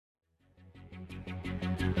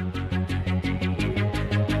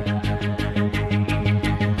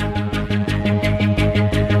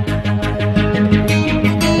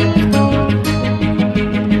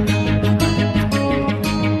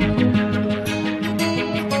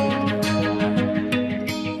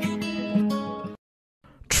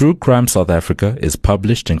True Crime South Africa is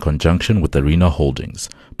published in conjunction with Arena Holdings,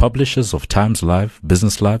 publishers of Times Live,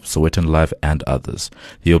 Business Live, Sowetan Live, and others.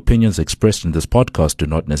 The opinions expressed in this podcast do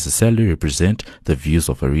not necessarily represent the views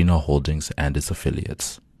of Arena Holdings and its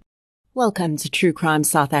affiliates. Welcome to True Crime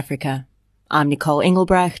South Africa. I'm Nicole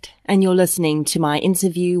Engelbrecht, and you're listening to my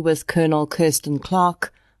interview with Colonel Kirsten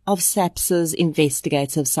Clark of SAPS's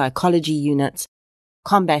Investigative Psychology Unit,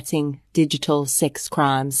 combating digital sex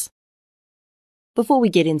crimes. Before we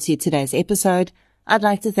get into today's episode, I'd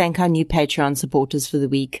like to thank our new Patreon supporters for the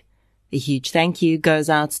week. A huge thank you goes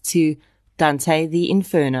out to Dante the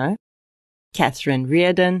Inferno, Catherine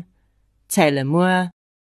Reardon, Taylor Moore,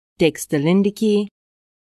 Dexter Lindicke,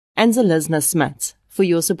 and Zelizna Smith for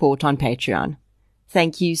your support on Patreon.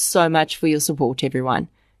 Thank you so much for your support, everyone.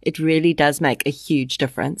 It really does make a huge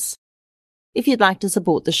difference. If you'd like to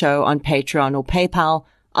support the show on Patreon or PayPal,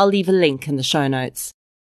 I'll leave a link in the show notes.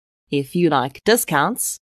 If you like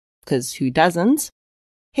discounts, because who doesn't,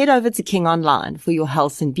 head over to King Online for your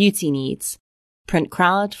health and beauty needs,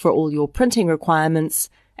 PrintCrowd for all your printing requirements,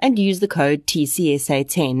 and use the code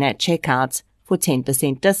TCSA10 at checkout for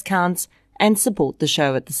 10% discounts and support the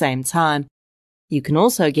show at the same time. You can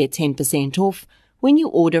also get 10% off when you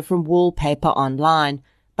order from Wallpaper Online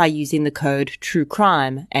by using the code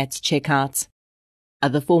TRUECRIME at checkout.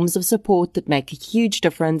 Other forms of support that make a huge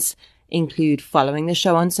difference include following the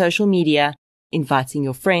show on social media, inviting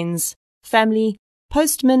your friends, family,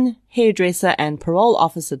 postman, hairdresser, and parole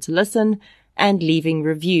officer to listen, and leaving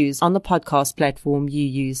reviews on the podcast platform you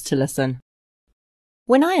use to listen.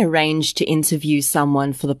 When I arrange to interview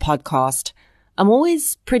someone for the podcast, I'm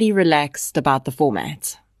always pretty relaxed about the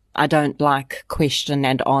format. I don't like question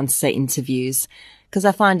and answer interviews because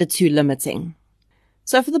I find it too limiting.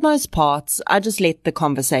 So for the most part, I just let the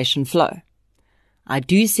conversation flow. I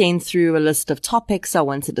do send through a list of topics I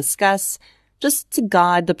want to discuss, just to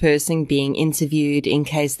guide the person being interviewed in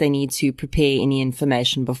case they need to prepare any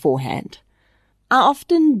information beforehand. I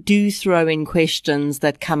often do throw in questions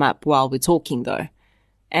that come up while we're talking though,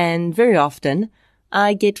 and very often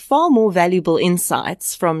I get far more valuable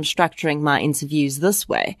insights from structuring my interviews this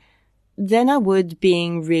way than I would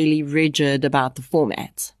being really rigid about the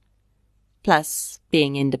format. Plus,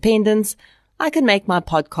 being independent, I can make my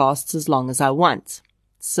podcasts as long as I want.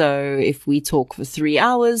 So if we talk for 3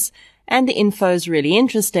 hours and the info's really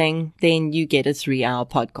interesting, then you get a 3-hour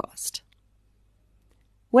podcast.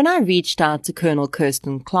 When I reached out to Colonel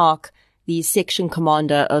Kirsten Clark, the section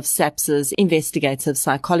commander of SAPS's Investigative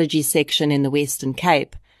Psychology section in the Western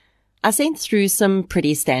Cape, I sent through some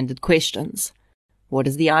pretty standard questions. What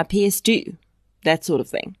does the IPS do? That sort of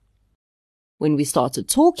thing. When we started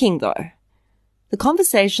talking, though, the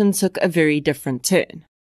conversation took a very different turn.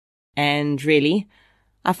 And really,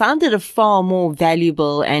 I found it a far more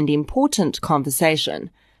valuable and important conversation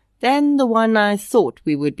than the one I thought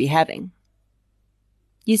we would be having.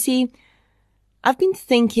 You see, I've been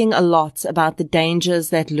thinking a lot about the dangers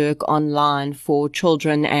that lurk online for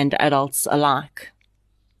children and adults alike.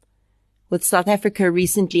 With South Africa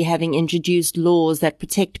recently having introduced laws that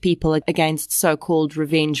protect people against so-called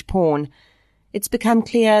revenge porn, it's become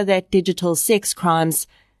clear that digital sex crimes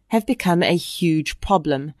have become a huge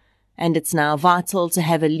problem, and it's now vital to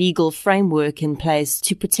have a legal framework in place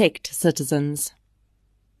to protect citizens.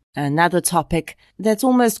 Another topic that's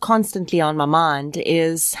almost constantly on my mind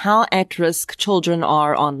is how at risk children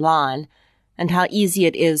are online and how easy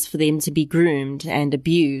it is for them to be groomed and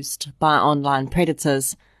abused by online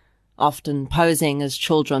predators, often posing as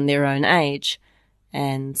children their own age,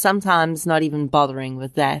 and sometimes not even bothering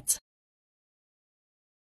with that.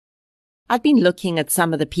 I'd been looking at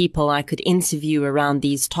some of the people I could interview around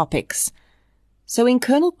these topics. So when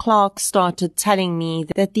Colonel Clark started telling me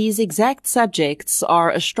that these exact subjects are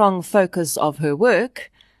a strong focus of her work,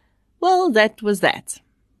 well, that was that.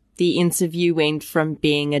 The interview went from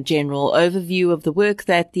being a general overview of the work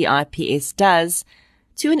that the IPS does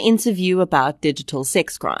to an interview about digital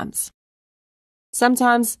sex crimes.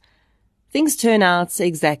 Sometimes things turn out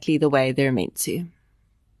exactly the way they're meant to.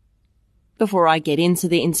 Before I get into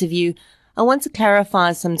the interview, I want to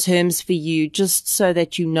clarify some terms for you just so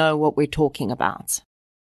that you know what we're talking about.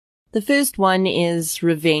 The first one is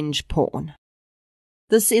revenge porn.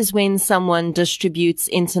 This is when someone distributes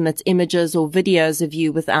intimate images or videos of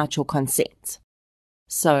you without your consent.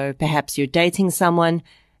 So perhaps you're dating someone,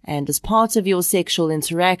 and as part of your sexual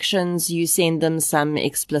interactions, you send them some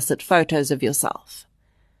explicit photos of yourself.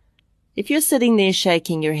 If you're sitting there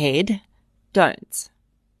shaking your head, don't.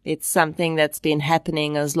 It's something that's been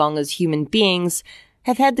happening as long as human beings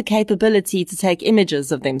have had the capability to take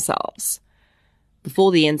images of themselves.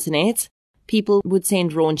 Before the internet, people would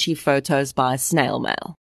send raunchy photos by snail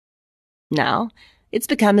mail. Now, it's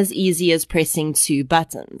become as easy as pressing 2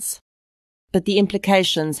 buttons. But the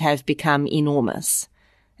implications have become enormous,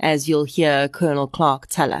 as you'll hear Colonel Clark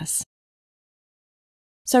tell us.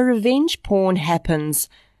 So revenge porn happens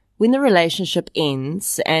when the relationship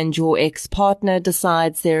ends and your ex-partner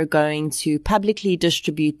decides they're going to publicly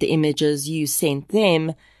distribute the images you sent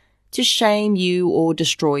them to shame you or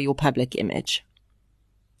destroy your public image.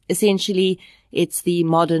 Essentially, it's the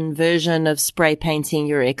modern version of spray painting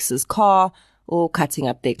your ex's car or cutting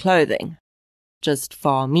up their clothing, just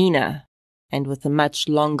far meaner and with a much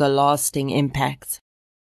longer lasting impact.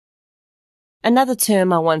 Another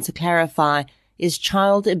term I want to clarify is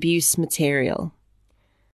child abuse material.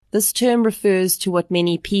 This term refers to what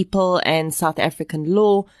many people and South African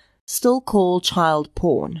law still call child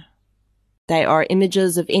porn. They are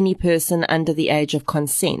images of any person under the age of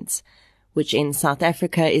consent, which in South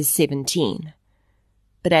Africa is 17.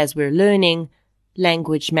 But as we're learning,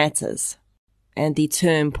 language matters, and the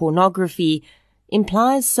term pornography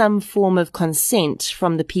implies some form of consent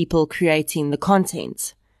from the people creating the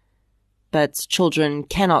content. But children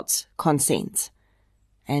cannot consent,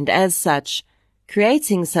 and as such,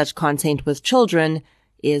 creating such content with children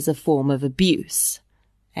is a form of abuse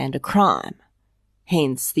and a crime,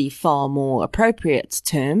 hence the far more appropriate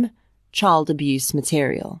term, child abuse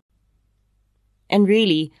material. And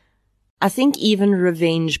really, I think even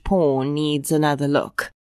revenge porn needs another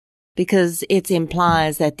look, because it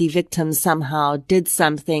implies that the victim somehow did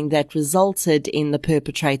something that resulted in the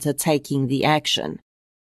perpetrator taking the action,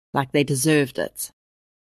 like they deserved it,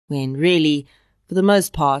 when really, for the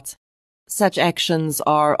most part, such actions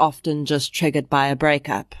are often just triggered by a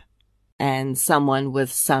breakup, and someone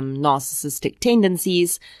with some narcissistic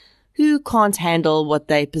tendencies who can't handle what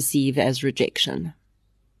they perceive as rejection.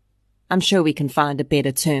 I'm sure we can find a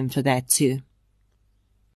better term for that too.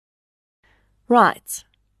 Right.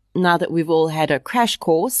 Now that we've all had a crash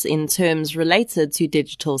course in terms related to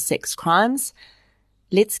digital sex crimes,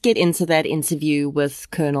 let's get into that interview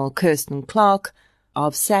with Colonel Kirsten Clark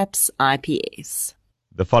of SAPS IPS.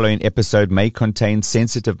 The following episode may contain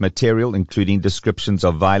sensitive material, including descriptions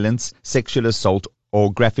of violence, sexual assault,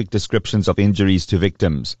 or graphic descriptions of injuries to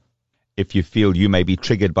victims. If you feel you may be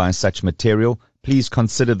triggered by such material, please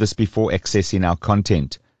consider this before accessing our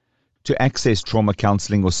content. To access trauma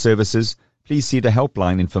counseling or services, please see the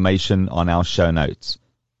helpline information on our show notes.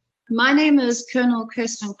 My name is Colonel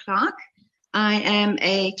Kirsten Clark. I am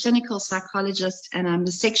a clinical psychologist and I'm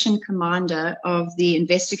the section commander of the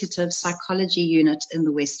investigative psychology unit in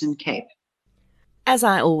the Western Cape. As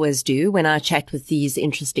I always do when I chat with these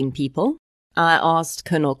interesting people, I asked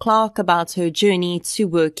Colonel Clark about her journey to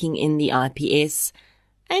working in the IPS,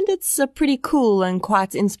 and it's a pretty cool and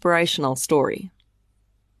quite inspirational story.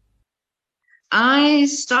 I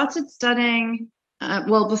started studying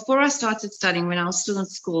before I started studying, when I was still in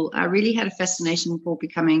school, I really had a fascination for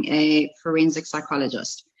becoming a forensic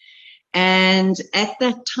psychologist. And at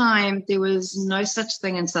that time, there was no such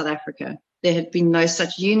thing in South Africa. There had been no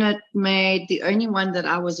such unit made. The only one that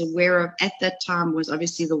I was aware of at that time was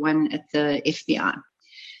obviously the one at the FBI.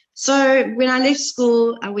 So when I left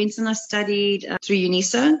school, I went and I studied through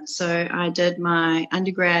UNISA. So I did my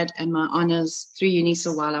undergrad and my honors through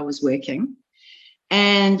UNISA while I was working.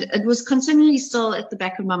 And it was continually still at the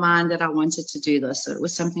back of my mind that I wanted to do this. It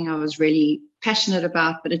was something I was really passionate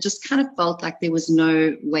about, but it just kind of felt like there was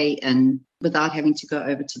no way in without having to go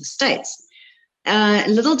over to the States.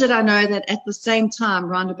 Little did I know that at the same time,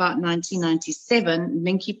 around about 1997,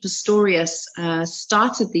 Minky Pistorius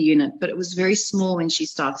started the unit, but it was very small when she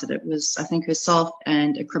started. It was, I think, herself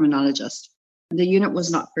and a criminologist. The unit was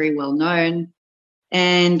not very well known.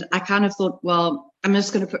 And I kind of thought, well, I'm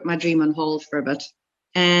just going to put my dream on hold for a bit.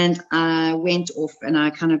 And I went off and I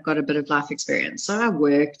kind of got a bit of life experience. So I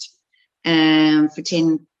worked for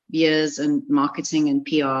 10 years in marketing and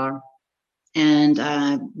PR, and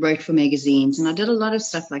I wrote for magazines, and I did a lot of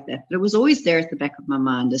stuff like that. But it was always there at the back of my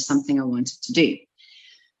mind as something I wanted to do.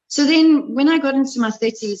 So then when I got into my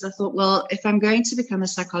 30s, I thought, well, if I'm going to become a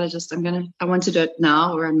psychologist, I want to do it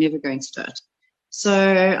now or I'm never going to do it. So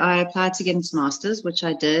I applied to get into master's, which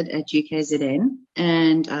I did at UKZN,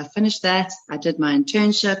 and I finished that. I did my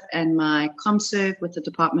internship and my ComServe with the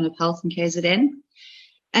Department of Health in KZN.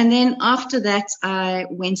 And then after that, I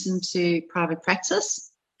went into private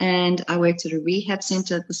practice and I worked at a rehab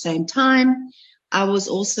center at the same time. I was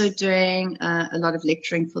also doing a lot of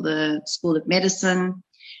lecturing for the School of Medicine.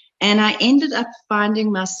 And I ended up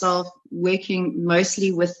finding myself working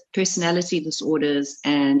mostly with personality disorders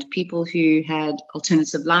and people who had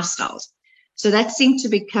alternative lifestyles. So that seemed to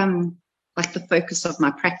become like the focus of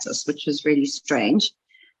my practice, which was really strange.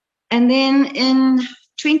 And then in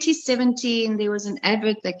 2017, there was an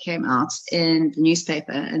advert that came out in the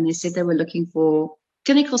newspaper, and they said they were looking for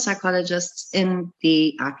clinical psychologists in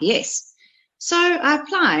the IPS. So I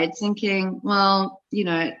applied thinking, well,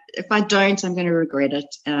 if I don't, I'm going to regret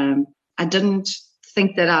it. I didn't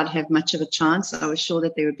think that I'd have much of a chance. I was sure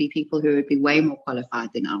that there would be people who would be way more qualified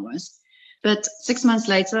than I was. But 6 months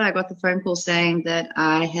later, I got the phone call saying that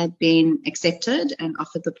I had been accepted and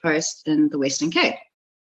offered the post in the Western Cape.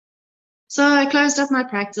 So I closed up my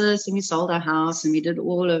practice and we sold our house and we did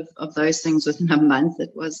all of those things within a month.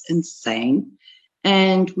 It was insane.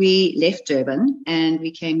 And we left Durban and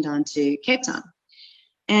we came down to Cape Town.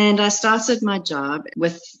 And I started my job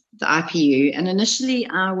with the IPU. And initially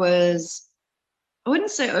I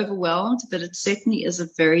wouldn't say overwhelmed, but it certainly is a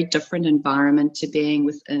very different environment to being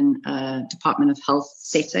within a Department of Health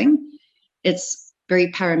setting. It's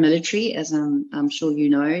very paramilitary, as I'm sure you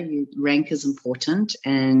know. Your rank is important,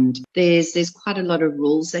 and there's quite a lot of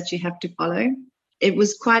rules that you have to follow. It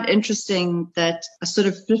was quite interesting that I sort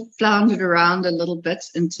of floundered around a little bit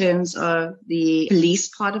in terms of the police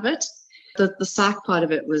part of it. The psych part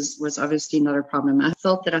of it was obviously not a problem. I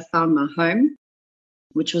felt that I found my home,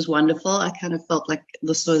 which was wonderful. I kind of felt like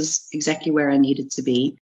this was exactly where I needed to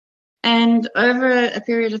be. And over a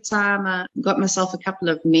period of time, I got myself a couple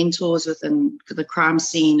of mentors within the crime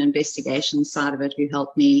scene investigation side of it who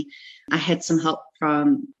helped me. I had some help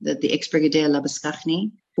from the ex-Brigadier Labuschagne,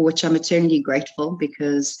 for which I'm eternally grateful,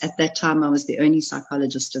 because at that time I was the only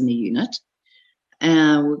psychologist in the unit.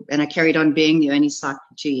 And I carried on being the only psych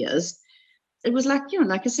for 2 years. It was like,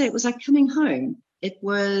 like I said, it was like coming home. It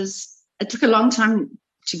took a long time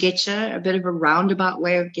to get here, a bit of a roundabout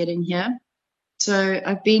way of getting here. So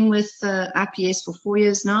I've been with IPS for 4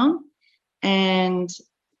 years now. And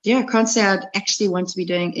I can't say I'd actually want to be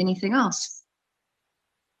doing anything else.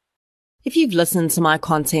 If you've listened to my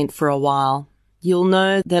content for a while, you'll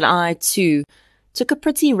know that I too took a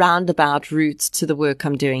pretty roundabout route to the work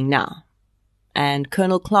I'm doing now. And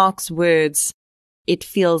Colonel Clark's words, "It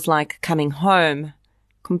feels like coming home,"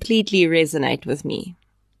 completely resonate with me.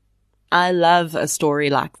 I love a story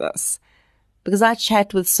like this, because I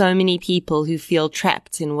chat with so many people who feel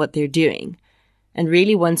trapped in what they're doing and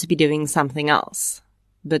really want to be doing something else,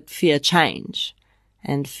 but fear change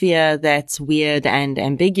and fear that weird and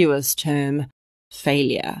ambiguous term,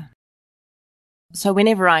 failure. So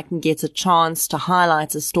whenever I can get a chance to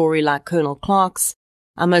highlight a story like Colonel Clark's,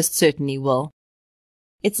 I most certainly will.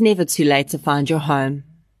 It's never too late to find your home,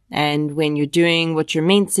 and when you're doing what you're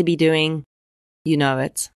meant to be doing, you know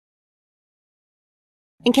it.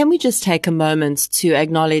 And can we just take a moment to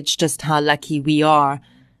acknowledge just how lucky we are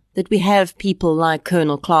that we have people like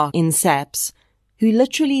Colonel Clark in SAPS, who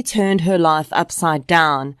literally turned her life upside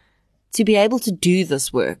down to be able to do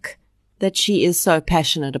this work that she is so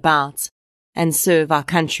passionate about and serve our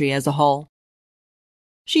country as a whole.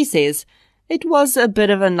 She says it was a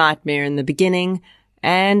bit of a nightmare in the beginning,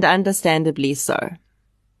 and understandably so.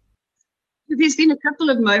 There's been a couple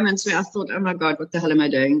of moments where I thought, oh my God, what the hell am I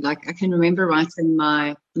doing? Like, I can remember writing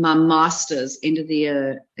my master's end of the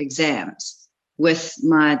year exams with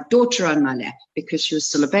my daughter on my lap because she was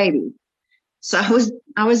still a baby. So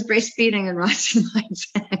I was breastfeeding and writing my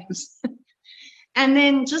exams. And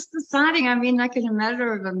then just deciding, like in a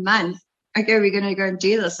matter of a month, okay, we're going to go and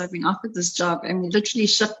do this. I've been offered this job, and we literally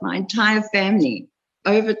shipped my entire family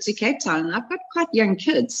over to Cape Town. And I've got quite young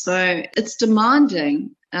kids, so it's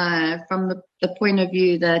demanding from the point of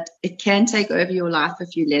view that it can take over your life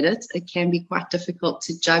if you let it. It can be quite difficult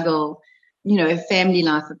to juggle, a family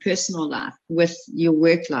life, a personal life with your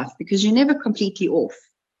work life, because you're never completely off.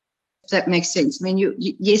 If that makes sense.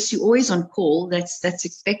 Yes, you're always on call. That's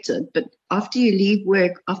expected. But after you leave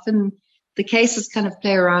work, often the cases kind of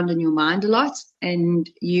play around in your mind a lot, and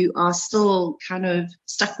you are still kind of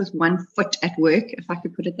stuck with one foot at work, if I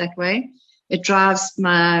could put it that way. It drives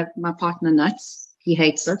my partner nuts. He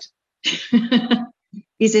hates it.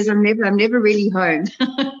 He says, I'm never really home.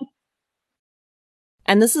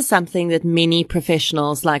 And this is something that many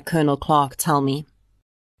professionals like Colonel Clark tell me.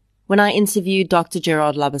 When I interviewed Dr.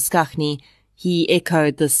 Gerard Labuschagne, he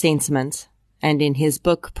echoed this sentiment. And in his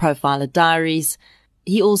book, Profiler Diaries,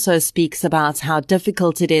 he also speaks about how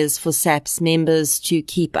difficult it is for SAPS members to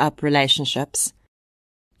keep up relationships.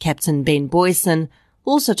 Captain Ben Boyson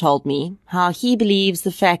also told me how he believes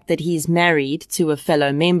the fact that he's married to a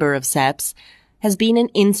fellow member of SAPS has been an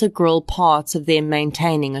integral part of them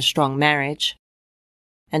maintaining a strong marriage.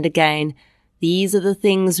 And again, these are the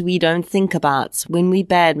things we don't think about when we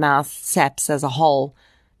badmouth SAPS as a whole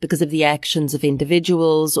because of the actions of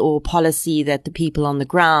individuals or policy that the people on the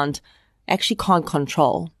ground actually can't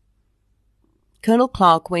control. Colonel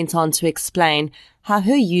Clark went on to explain how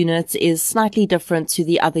her unit is slightly different to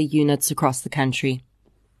the other units across the country.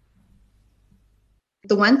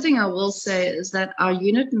 The one thing I will say is that our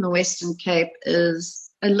unit in the Western Cape is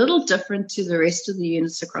a little different to the rest of the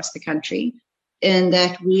units across the country in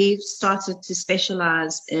that we've started to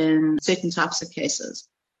specialize in certain types of cases.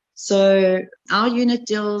 So our unit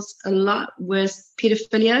deals a lot with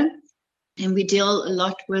pedophilia, and we deal a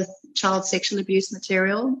lot with child sexual abuse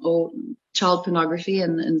material or child pornography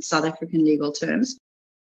in South African legal terms.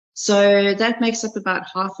 So that makes up about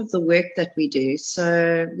half of the work that we do.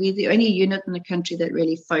 So we're the only unit in the country that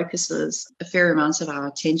really focuses a fair amount of our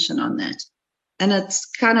attention on that. And it's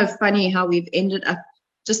kind of funny how we've ended up,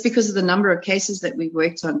 just because of the number of cases that we've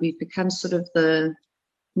worked on, we've become sort of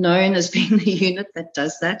known as being the unit that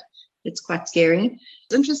does that. It's quite scary.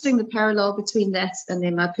 It's interesting, the parallel between that and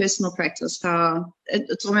then my personal practice, how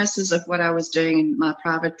it's almost as if what I was doing in my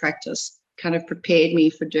private practice kind of prepared me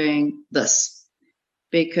for doing this,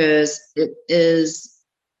 because it is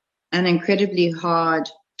an incredibly hard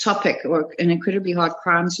topic or an incredibly hard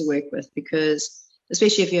crime to work with, because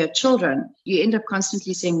especially if you have children, you end up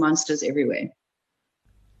constantly seeing monsters everywhere.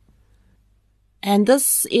 And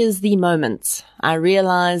this is the moment I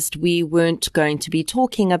realized we weren't going to be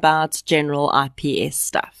talking about general IPS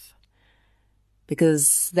stuff,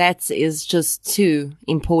 because that is just too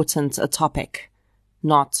important a topic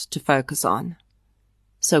not to focus on.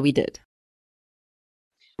 So we did.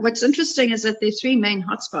 What's interesting is that there are three main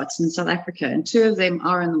hotspots in South Africa, and two of them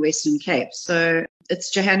are in the Western Cape. So it's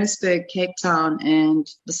Johannesburg, Cape Town, and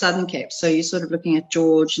the Southern Cape. So you're sort of looking at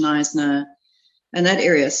George, Knysna, and that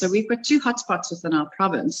area. So we've got two hotspots within our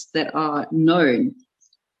province that are known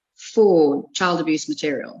for child abuse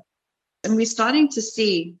material. And we're starting to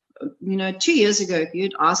see, 2 years ago, if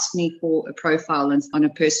you'd asked me for a profile on a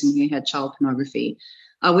person who had child pornography,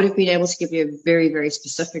 I would have been able to give you a very, very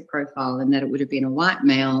specific profile, and that it would have been a white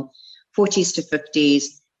male, 40s to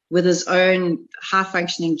 50s, with his own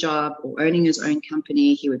high-functioning job or owning his own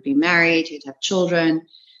company. He would be married, he'd have children.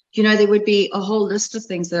 There would be a whole list of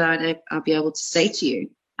things that I'd be able to say to you.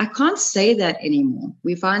 I can't say that anymore.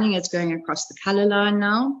 We're finding it's going across the color line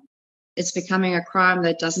now. It's becoming a crime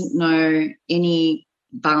that doesn't know any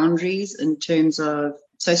boundaries in terms of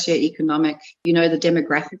socioeconomic, the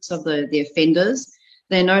demographics of the offenders.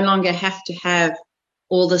 They no longer have to have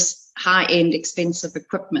all this high-end expensive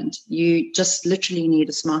equipment. You just literally need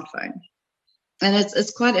a smartphone. And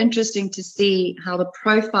it's quite interesting to see how the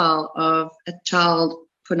profile of a child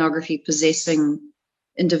pornography possessing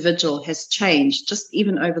individual has changed just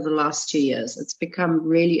even over the last 2 years. It's become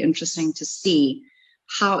really interesting to see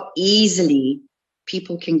how easily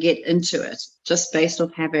people can get into it just based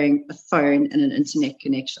off having a phone and an internet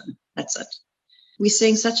connection. That's it. We're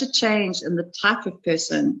seeing such a change in the type of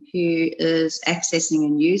person who is accessing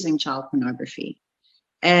and using child pornography.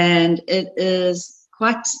 And it is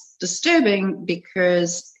quite disturbing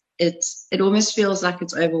because it almost feels like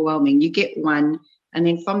it's overwhelming. You get one, and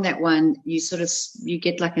then from that one, you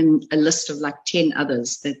get like a list of like 10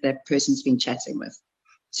 others that person's been chatting with.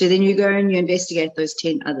 So then you go and you investigate those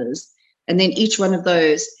 10 others, and then each one of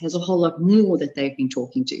those has a whole lot more that they've been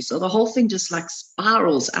talking to. So the whole thing just like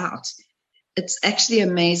spirals out. It's actually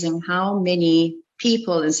amazing how many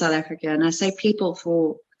people in South Africa, and I say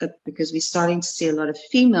people because we're starting to see a lot of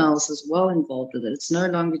females as well involved with it. It's no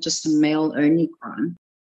longer just a male-only crime.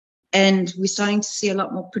 And we're starting to see a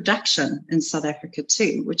lot more production in South Africa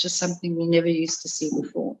too, which is something we never used to see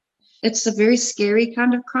before. It's a very scary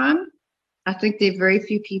kind of crime. I think there are very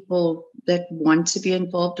few people that want to be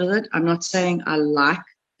involved with it. I'm not saying I like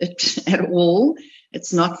it at all.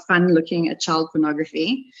 It's not fun looking at child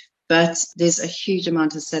pornography, but there's a huge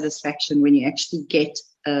amount of satisfaction when you actually get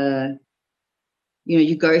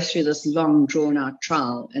you go through this long drawn out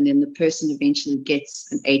trial, and then the person eventually gets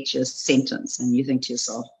an 8-year sentence, and you think to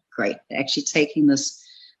yourself, great, they're actually taking this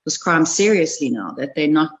crime seriously now, that they're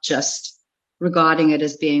not just regarding it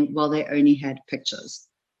as being, well, they only had pictures.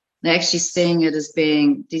 They're actually seeing it as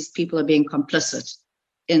being, these people are being complicit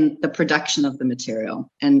in the production of the material.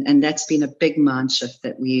 And that's been a big mind shift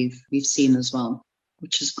that we've seen as well,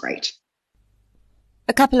 which is great.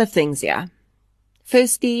 A couple of things here.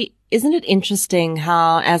 Firstly, isn't it interesting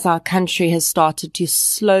how, as our country has started to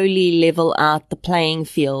slowly level out the playing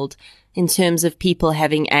field in terms of people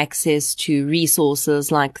having access to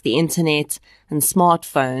resources like the internet and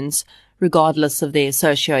smartphones, regardless of their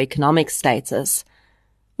socioeconomic status,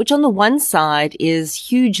 which on the one side is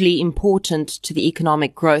hugely important to the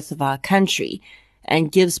economic growth of our country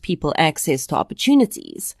and gives people access to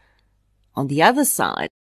opportunities. On the other side,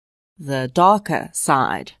 the darker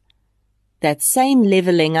side, that same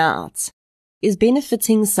leveling out is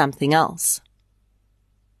benefiting something else.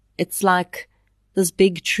 It's like this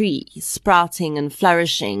big tree sprouting and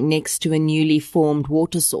flourishing next to a newly formed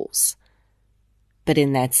water source. But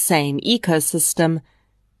in that same ecosystem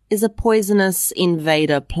is a poisonous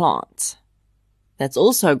invader plant that's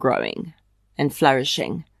also growing and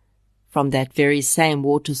flourishing from that very same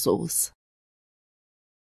water source.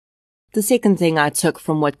 The second thing I took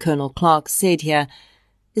from what Colonel Clark said here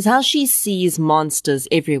is how she sees monsters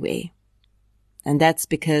everywhere. And that's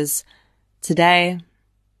because today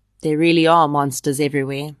there really are monsters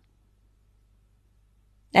everywhere.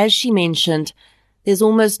 As she mentioned, there's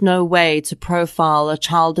almost no way to profile a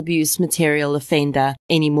child abuse material offender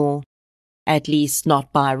anymore, at least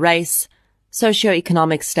not by race,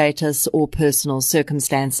 socioeconomic status, or personal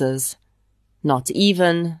circumstances, not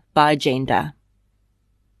even by gender.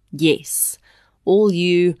 Yes, all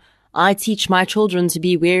you "I teach my children to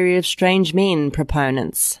be wary of strange men"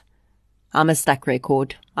 proponents. I'm a stuck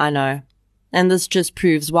record, I know, and this just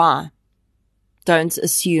proves why. Don't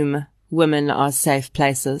assume women are safe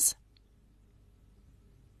places.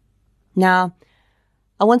 Now,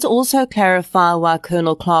 I want to also clarify why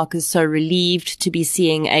Colonel Clark is so relieved to be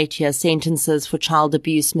seeing 8-year sentences for child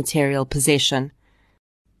abuse material possession.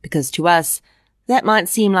 Because to us, that might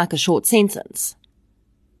seem like a short sentence.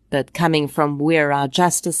 But coming from where our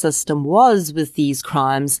justice system was with these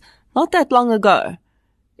crimes not that long ago,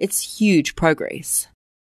 it's huge progress.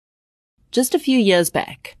 Just a few years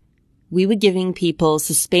back, we were giving people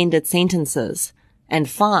suspended sentences and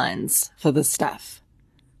fines for this stuff.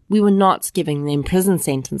 We were not giving them prison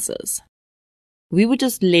sentences. We were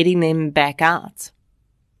just letting them back out.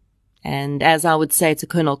 And as I would say to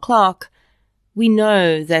Colonel Clark, we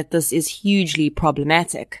know that this is hugely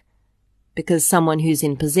problematic, because someone who's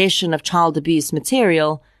in possession of child abuse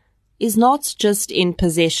material is not just in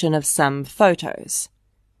possession of some photos.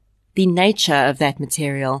 The nature of that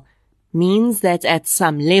material means that at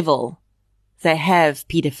some level, they have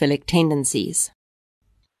pedophilic tendencies.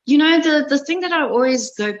 You know, the thing that I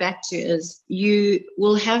always go back to is you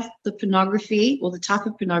will have the pornography or the type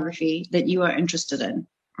of pornography that you are interested in,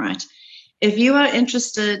 right? If you are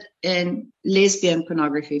interested in lesbian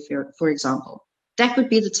pornography, for example, that would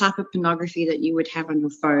be the type of pornography that you would have on your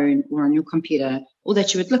phone or on your computer, or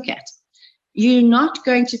that you would look at. You're not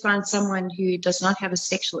going to find someone who does not have a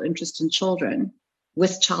sexual interest in children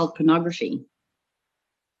with child pornography.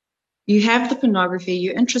 You have the pornography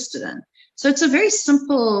you're interested in. So it's a very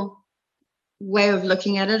simple way of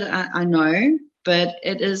looking at it, I know, but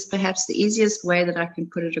it is perhaps the easiest way that I can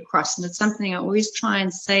put it across. And it's something I always try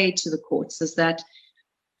and say to the courts, is that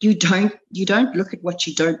you don't look at what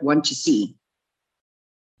you don't want to see.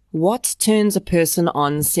 What turns a person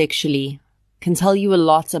on sexually can tell you a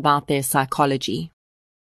lot about their psychology.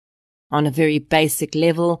 On a very basic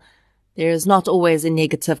level, there is not always a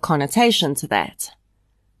negative connotation to that.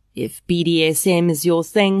 If BDSM is your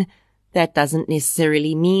thing, that doesn't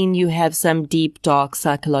necessarily mean you have some deep, dark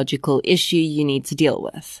psychological issue you need to deal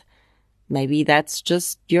with. Maybe that's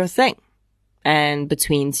just your thing. And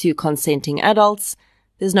between two consenting adults,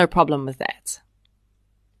 there's no problem with that.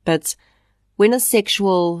 But when a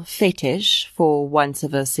sexual fetish, for want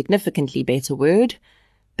of a significantly better word,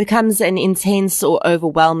 becomes an intense or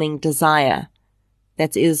overwhelming desire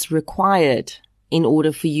that is required in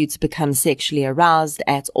order for you to become sexually aroused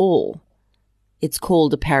at all, it's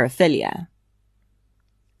called a paraphilia.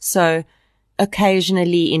 So,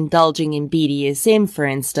 occasionally indulging in BDSM, for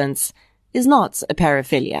instance, is not a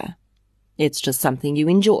paraphilia. It's just something you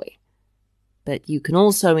enjoy. But you can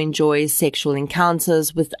also enjoy sexual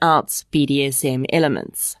encounters without BDSM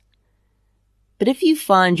elements. But if you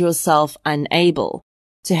find yourself unable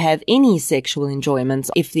to have any sexual enjoyment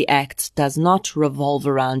if the act does not revolve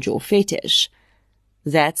around your fetish,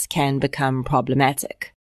 that can become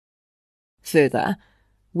problematic. Further,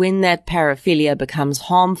 when that paraphilia becomes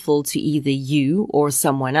harmful to either you or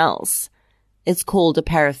someone else, it's called a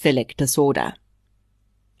paraphilic disorder.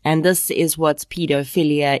 And this is what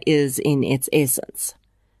pedophilia is in its essence.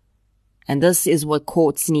 And this is what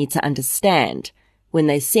courts need to understand when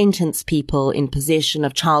they sentence people in possession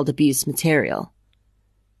of child abuse material.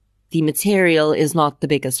 The material is not the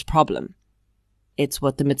biggest problem. It's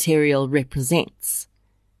what the material represents.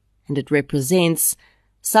 And it represents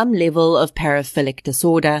some level of paraphilic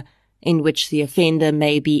disorder in which the offender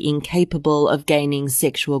may be incapable of gaining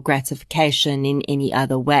sexual gratification in any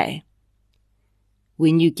other way.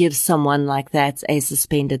 When you give someone like that a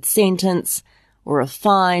suspended sentence or a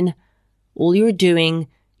fine, all you're doing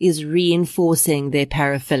is reinforcing their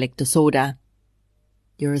paraphilic disorder.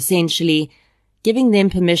 You're essentially giving them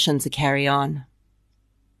permission to carry on.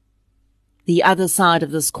 The other side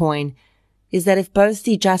of this coin is that if both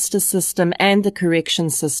the justice system and the correction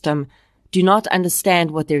system do not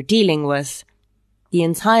understand what they're dealing with, the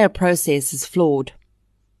entire process is flawed.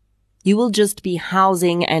 You will just be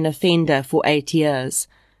housing an offender for 8 years,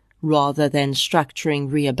 rather than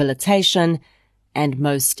structuring rehabilitation and,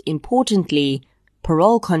 most importantly,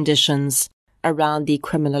 parole conditions around the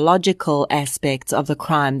criminological aspects of the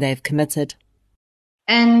crime they've committed.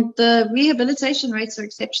 And the rehabilitation rates are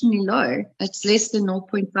exceptionally low. It's less than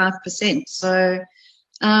 0.5%. So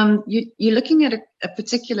you're looking at a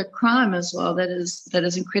particular crime as well that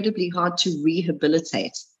is incredibly hard to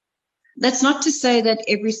rehabilitate. That's not to say that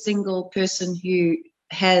every single person who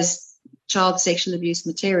has child sexual abuse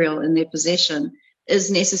material in their possession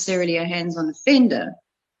is necessarily a hands-on offender,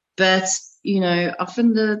 but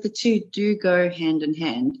often the two do go hand in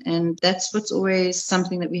hand, and that's what's always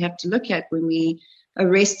something that we have to look at when we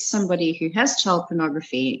arrest somebody who has child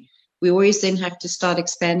pornography. We always then have to start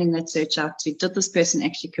expanding that search out to, did this person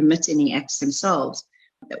actually commit any acts themselves,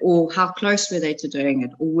 or how close were they to doing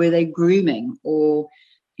it, or were they grooming, or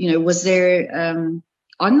was there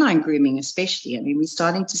online grooming especially? I mean, we're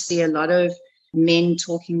starting to see a lot of men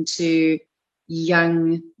talking to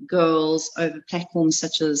young girls over platforms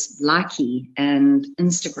such as Likey and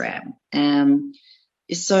Instagram.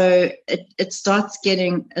 So it starts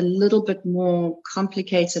getting a little bit more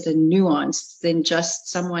complicated and nuanced than just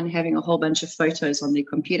someone having a whole bunch of photos on their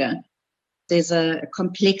computer. There's a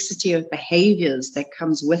complexity of behaviors that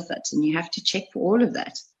comes with it, and you have to check for all of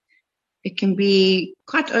that. It can be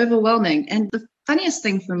quite overwhelming. And the funniest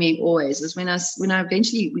thing for me always is when I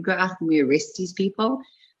eventually we go out and we arrest these people,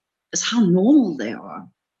 is how normal they are.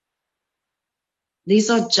 These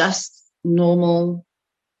are just normal,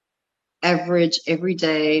 average,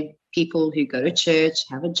 everyday people who go to church,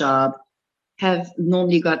 have a job, have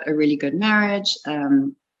normally got a really good marriage.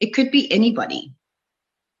 It could be anybody.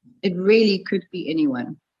 It really could be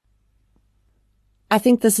anyone. I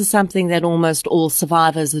think this is something that almost all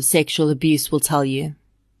survivors of sexual abuse will tell you.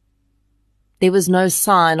 There was no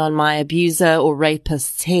sign on my abuser or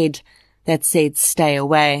rapist's head that said, "Stay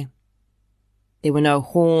away." There were no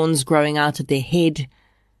horns growing out of their head.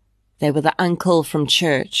 They were the uncle from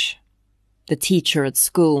church, the teacher at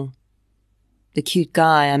school, the cute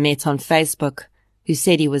guy I met on Facebook who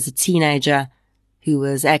said he was a teenager, who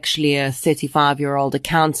was actually a 35-year-old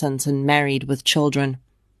accountant and married with children.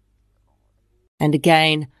 And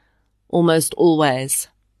again, almost always,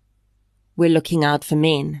 we're looking out for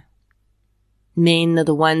men. Men are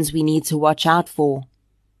the ones we need to watch out for.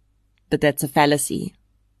 But that's a fallacy.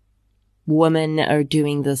 Women are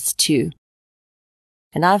doing this too.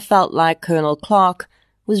 And I felt like Colonel Clark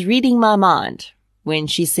was reading my mind when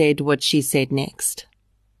she said what she said next.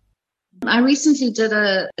 I recently did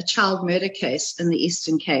a child murder case in the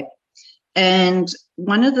Eastern Cape. And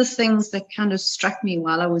one of the things that kind of struck me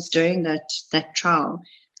while I was doing that trial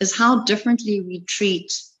is how differently we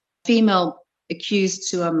treat female accused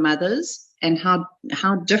who are mothers, and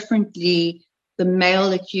how differently the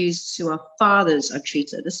male accused who are fathers are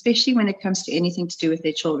treated, especially when it comes to anything to do with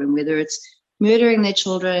their children, whether it's murdering their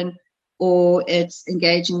children or it's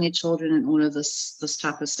engaging their children in all of this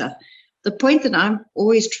type of stuff. The point that I'm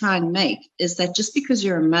always trying to make is that just because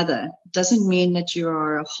you're a mother doesn't mean that you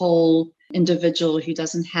are a whole individual who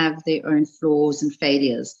doesn't have their own flaws and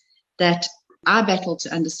failures. That I battle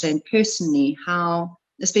to understand personally how,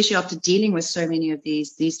 especially after dealing with so many of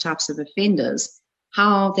these types of offenders,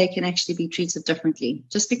 how they can actually be treated differently.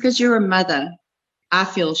 Just because you're a mother, I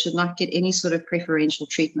feel, should not get any sort of preferential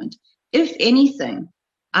treatment. If anything,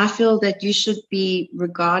 I feel that you should be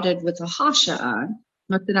regarded with a harsher eye.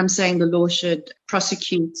 Not that I'm saying the law should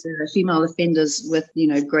prosecute female offenders with,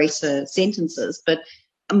 greater sentences, but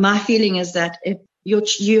my feeling is that if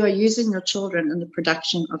you are using your children in the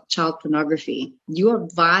production of child pornography, you are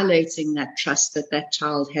violating that trust that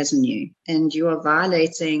child has in you, and you are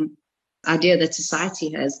violating the idea that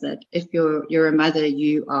society has that if you're a mother,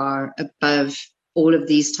 you are above all of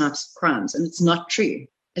these types of crimes, and it's not true.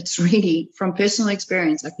 It's really, from personal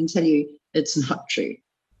experience, I can tell you it's not true.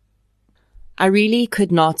 I really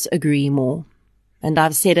could not agree more. And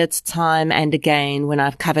I've said it time and again when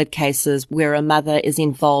I've covered cases where a mother is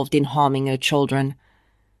involved in harming her children.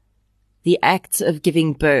 The act of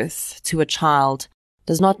giving birth to a child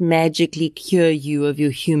does not magically cure you of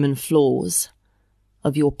your human flaws,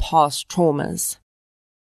 of your past traumas.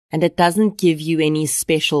 And it doesn't give you any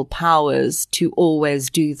special powers to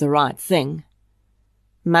always do the right thing.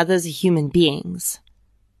 Mothers are human beings.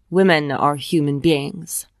 Women are human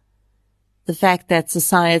beings. The fact that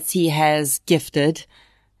society has gifted,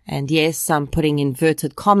 and yes, I'm putting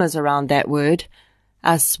inverted commas around that word,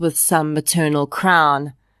 us with some maternal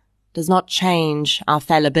crown, does not change our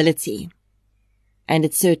fallibility, and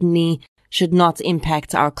it certainly should not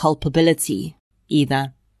impact our culpability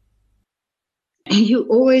either. You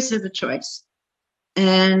always have a choice.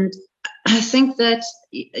 And I think that,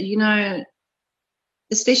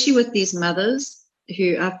 especially with these mothers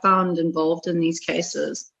who are found involved in these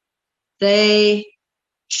cases, they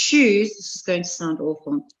choose, this is going to sound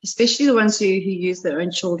awful, especially the ones who use their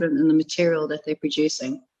own children in the material that they're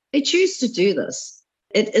producing. They choose to do this.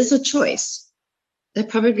 It is a choice. That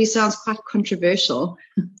probably sounds quite controversial.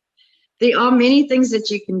 There are many things that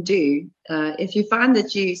you can do. If you find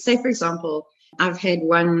that say, for example, I've had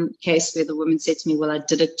one case where the woman said to me, well, I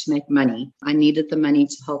did it to make money. I needed the money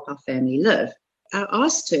to help our family live. I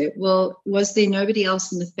asked her, well, was there nobody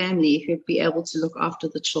else in the family who'd be able to look after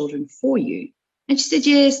the children for you? And she said,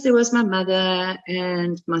 yes, there was my mother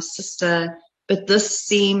and my sister, but this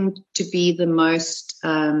seemed to be the most,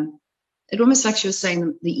 it almost like she was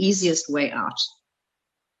saying the easiest way out,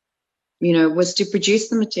 was to produce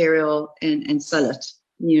the material and sell it,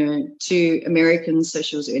 to Americans. So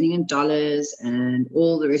she was earning in dollars and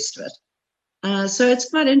all the rest of it. So it's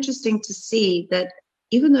quite interesting to see that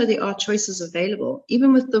even though there are choices available,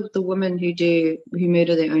 even with the women who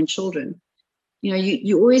murder their own children,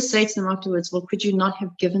 you always say to them afterwards, well, could you not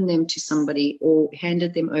have given them to somebody or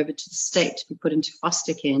handed them over to the state to be put into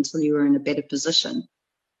foster care until you were in a better position?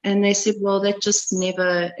 And they said, well,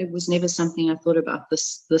 it was never something I thought about.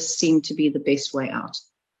 This seemed to be the best way out.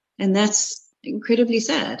 And that's incredibly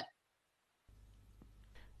sad.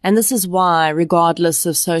 And this is why, regardless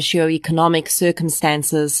of socioeconomic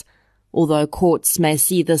circumstances, although courts may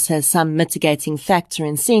see this as some mitigating factor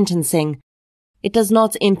in sentencing, it does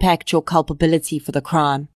not impact your culpability for the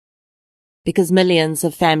crime. Because millions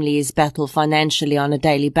of families battle financially on a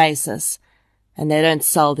daily basis, and they don't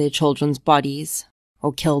sell their children's bodies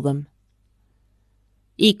or kill them.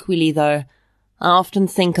 Equally, though, I often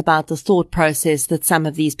think about the thought process that some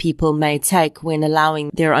of these people may take when allowing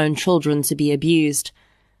their own children to be abused,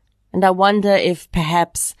 and I wonder if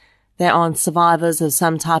perhaps they aren't survivors of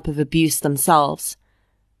some type of abuse themselves,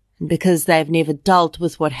 and because they've never dealt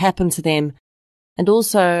with what happened to them, and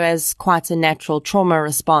also as quite a natural trauma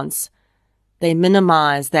response, they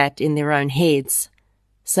minimize that in their own heads,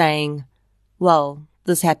 saying, well,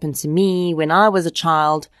 this happened to me when I was a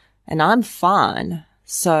child, and I'm fine,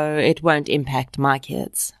 so it won't impact my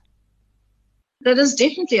kids. That is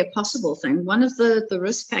definitely a possible thing. One of the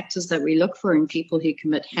risk factors that we look for in people who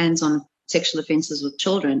commit hands-on sexual offenses with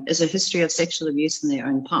children is a history of sexual abuse in their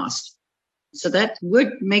own past. So that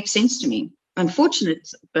would make sense to me. Unfortunate,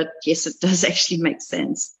 but yes, it does actually make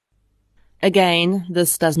sense. Again,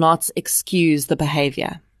 this does not excuse the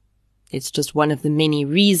behavior. It's just one of the many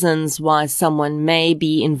reasons why someone may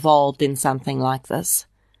be involved in something like this.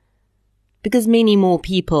 Because many more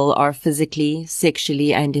people are physically,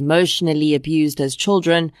 sexually, and emotionally abused as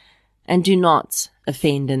children and do not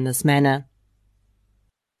offend in this manner.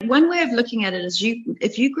 One way of looking at it is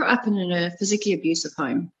if you grew up in a physically abusive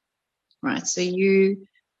home, right? So you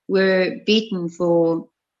were beaten for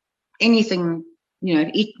anything,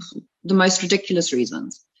 the most ridiculous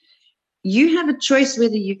reasons. You have a choice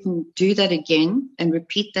whether you can do that again and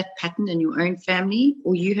repeat that pattern in your own family,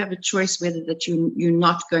 or you have a choice whether that you're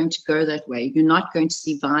not going to go that way. You're not going to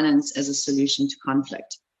see violence as a solution to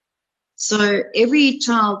conflict. So every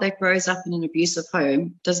child that grows up in an abusive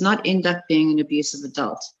home does not end up being an abusive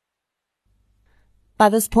adult. By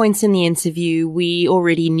this point in the interview, we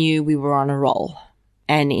already knew we were on a roll.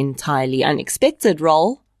 An entirely unexpected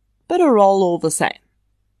roll, but a roll all the same.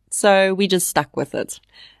 So we just stuck with it.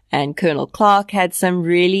 And Colonel Clark had some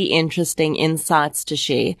really interesting insights to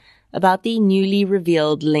share about the newly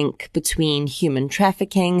revealed link between human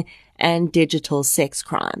trafficking and digital sex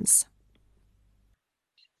crimes.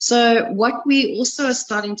 So what we also are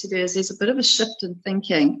starting to do is there's a bit of a shift in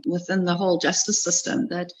thinking within the whole justice system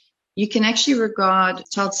that you can actually regard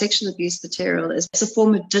child sexual abuse material as a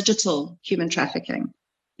form of digital human trafficking,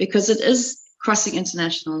 because it is crossing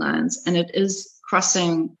international lines and it is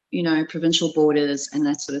crossing, provincial borders and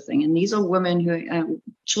that sort of thing. And these are women who,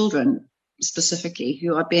 children specifically,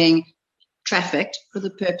 who are being trafficked for the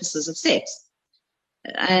purposes of sex.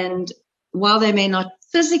 And while they may not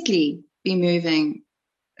physically be moving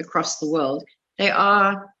across the world, they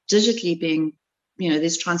are digitally being,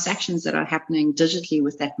 there's transactions that are happening digitally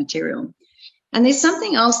with that material. And there's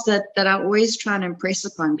something else that I always try and impress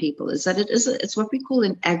upon people is that it's what we call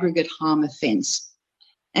an aggregate harm offense.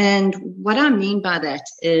 And what I mean by that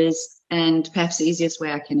is, and perhaps the easiest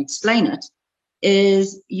way I can explain it,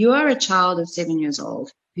 is you are a child of 7 years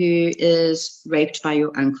old who is raped by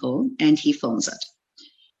your uncle and he films it.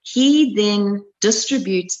 He then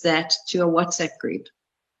distributes that to a WhatsApp group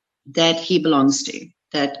that he belongs to,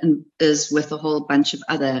 that is with a whole bunch of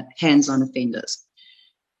other hands-on offenders.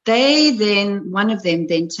 One of them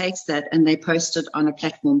then takes that and they post it on a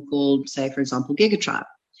platform called, say, for example, GigaTribe,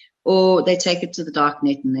 or they take it to the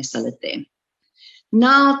darknet and they sell it there.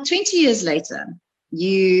 Now, 20 years later,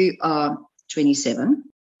 you are 27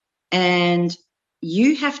 and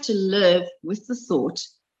you have to live with the thought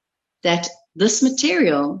that this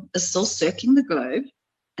material is still circling the globe,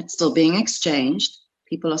 it's still being exchanged,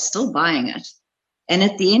 people are still buying it. And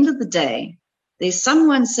at the end of the day, there's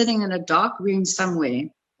someone sitting in a dark room somewhere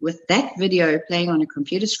with that video playing on a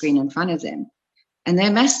computer screen in front of them, and they're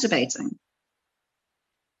masturbating.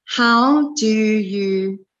 How do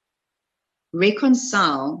you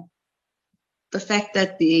reconcile the fact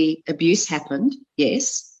that the abuse happened?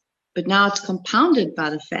 Yes, but now it's compounded by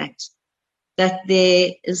the fact that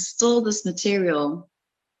there is still this material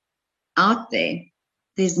out there.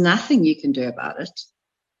 There's nothing you can do about it,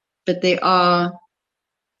 but there are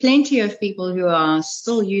plenty of people who are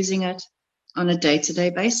still using it on a day-to-day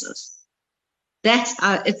basis.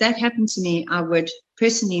 If that happened to me, I would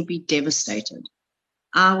personally be devastated.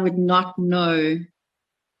 I would not know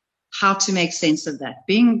how to make sense of that.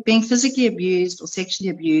 Being physically abused or sexually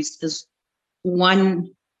abused is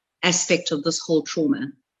one aspect of this whole trauma.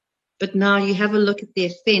 But now you have a look at the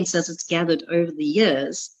offense as it's gathered over the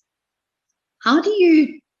years. How do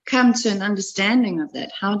you come to an understanding of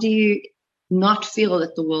that? How do you not feel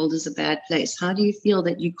that the world is a bad place? How do you feel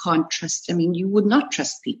that you can't trust? I mean, you would not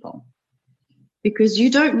trust people because you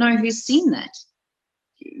don't know who's seen that.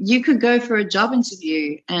 You could go for a job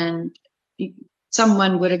interview and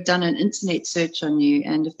someone would have done an internet search on you,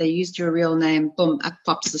 and if they used your real name, boom, up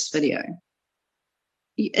pops this video.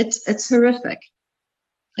 It's horrific.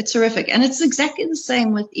 It's horrific. And it's exactly the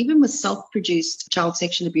same even with self-produced child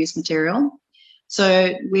sexual abuse material.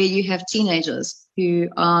 So where you have teenagers who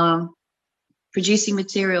are producing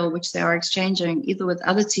material which they are exchanging either with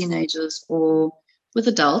other teenagers or with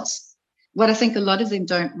adults. What I think a lot of them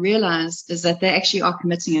don't realize is that they actually are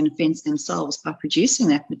committing an offense themselves by producing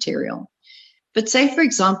that material. But say, for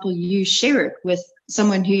example, you share it with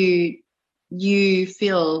someone who you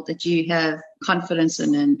feel that you have confidence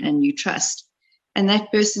in and you trust. And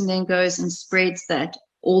that person then goes and spreads that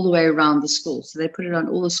all the way around the school. So they put it on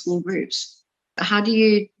all the school groups. How do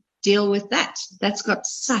you deal with that? That's got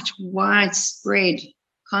such widespread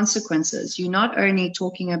consequences. You're not only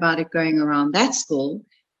talking about it going around that school,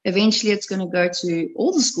 eventually it's going to go to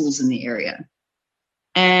all the schools in the area.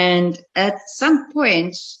 And at some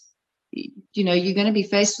point, you're going to be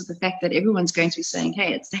faced with the fact that everyone's going to be saying,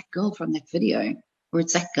 hey, it's that girl from that video, or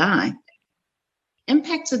it's that guy.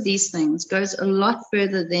 Impact of these things goes a lot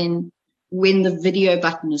further than when the video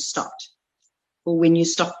button is stopped, or when you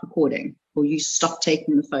stop recording, or you stop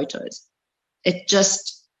taking the photos. It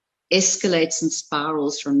just escalates and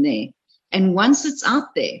spirals from there. And once it's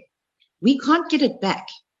out there, we can't get it back.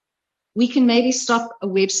 We can maybe stop a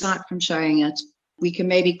website from showing it. We can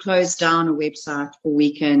maybe close down a website, or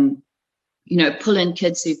we can, pull in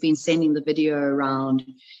kids who've been sending the video around.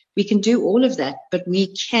 We can do all of that, but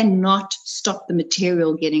we cannot stop the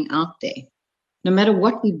material getting out there. No matter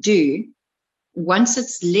what we do, once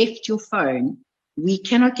it's left your phone, we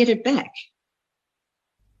cannot get it back.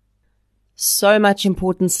 So much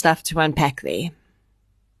important stuff to unpack there.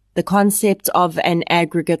 The concept of an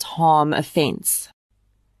aggregate harm offense.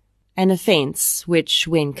 An offense which,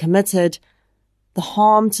 when committed, the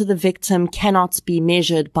harm to the victim cannot be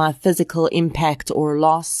measured by physical impact or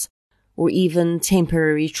loss, or even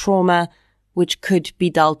temporary trauma, which could be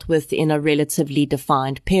dealt with in a relatively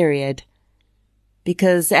defined period.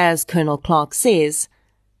 Because, as Colonel Clark says,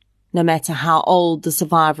 no matter how old the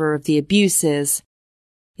survivor of the abuse is,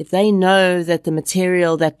 if they know that the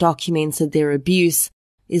material that documented their abuse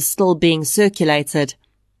is still being circulated,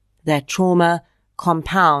 that trauma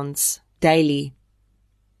compounds daily.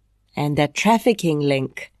 And that trafficking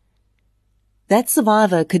link, that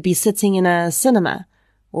survivor could be sitting in a cinema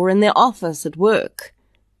or in their office at work,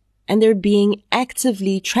 and they're being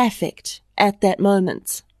actively trafficked at that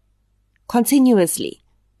moment, continuously,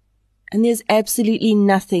 and there's absolutely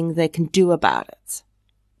nothing they can do about it.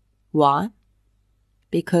 Why?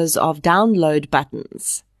 Because of download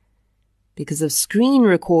buttons, because of screen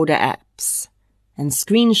recorder apps and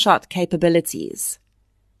screenshot capabilities.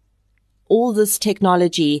 All this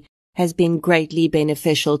technology has been greatly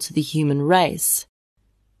beneficial to the human race,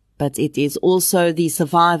 but it is also the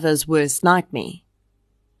survivor's worst nightmare,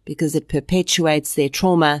 because it perpetuates their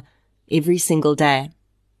trauma every single day.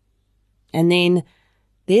 And then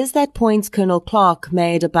there's that point Colonel Clark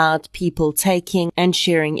made about people taking and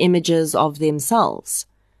sharing images of themselves.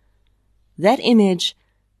 That image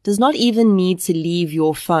does not even need to leave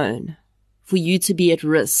your phone for you to be at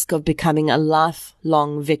risk of becoming a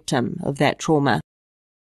lifelong victim of that trauma.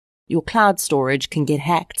 Your cloud storage can get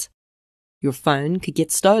hacked. Your phone could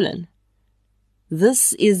get stolen.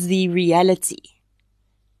 This is the reality.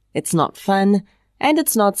 It's not fun and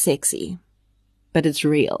it's not sexy, but it's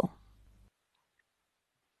real.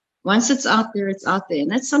 Once it's out there, it's out there.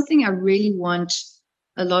 And that's something I really want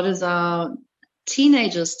a lot of our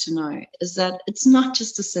teenagers to know, is that it's not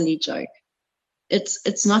just a silly joke.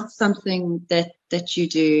 It's not something that you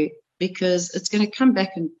do because it's going to come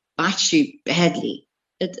back and bite you badly.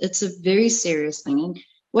 It's a very serious thing. And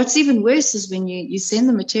what's even worse is when you send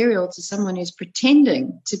the material to someone who's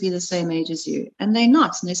pretending to be the same age as you, and they're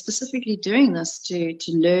not, and they're specifically doing this to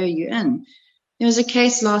lure you in. There was a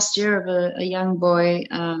case last year of a young boy,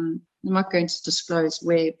 I'm not going to disclose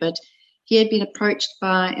where, but he had been approached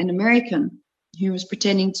by an American who was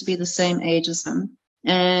pretending to be the same age as him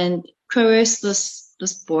and coerced this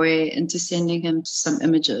boy into sending him some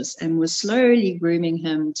images and was slowly grooming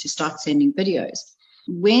him to start sending videos.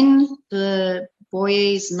 When the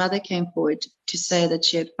boy's mother came forward to say that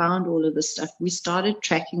she had found all of this stuff, we started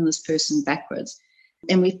tracking this person backwards.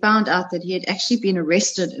 And we found out that he had actually been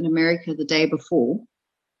arrested in America the day before.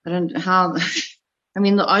 I don't know how, I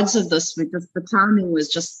mean, the odds of this, the timing was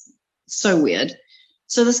just so weird.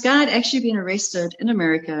 So this guy had actually been arrested in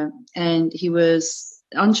America, and he was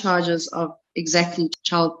on charges of exactly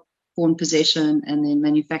child porn possession and then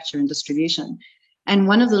manufacture and distribution. And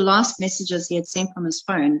one of the last messages he had sent from his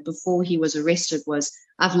phone before he was arrested was,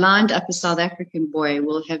 "I've lined up a South African boy.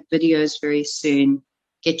 We'll have videos very soon.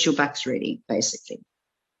 Get your bucks ready," basically.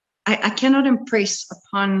 I cannot impress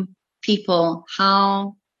upon people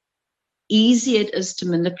how easy it is to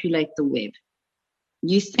manipulate the web.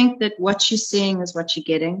 You think that what you're seeing is what you're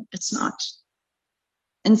getting. It's not.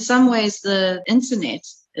 In some ways, the internet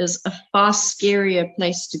is a far scarier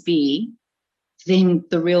place to be than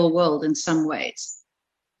the real world in some ways,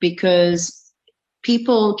 because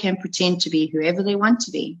people can pretend to be whoever they want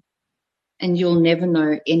to be, and you'll never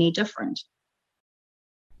know any different.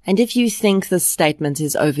 And if you think this statement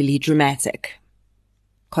is overly dramatic,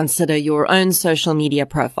 consider your own social media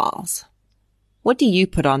profiles. What do you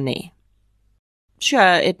put on there?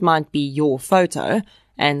 Sure, it might be your photo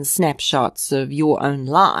and snapshots of your own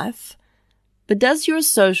life, but does your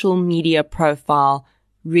social media profile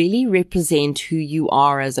really represent who you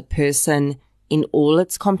are as a person in all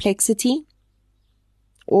its complexity?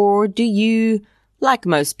 Or do you, like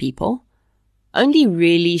most people, only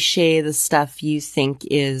really share the stuff you think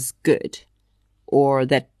is good or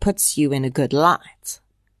that puts you in a good light?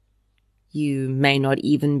 You may not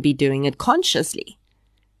even be doing it consciously,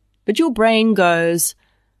 but your brain goes,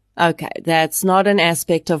 okay, that's not an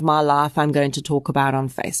aspect of my life I'm going to talk about on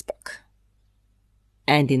Facebook.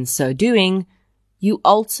 And in so doing, you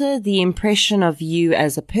alter the impression of you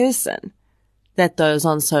as a person that those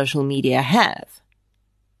on social media have.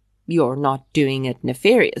 You're not doing it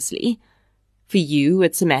nefariously. For you,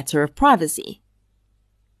 it's a matter of privacy.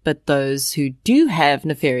 But those who do have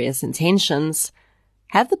nefarious intentions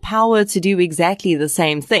have the power to do exactly the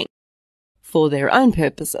same thing for their own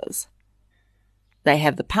purposes. They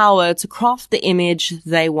have the power to craft the image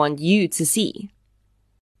they want you to see.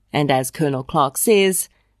 And as Colonel Clark says,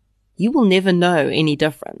 you will never know any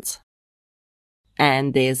difference.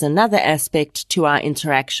 And there's another aspect to our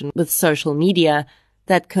interaction with social media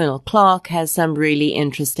that Colonel Clark has some really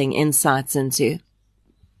interesting insights into.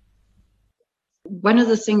 One of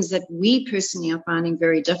the things that we personally are finding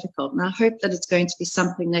very difficult, and I hope that it's going to be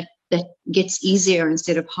something that gets easier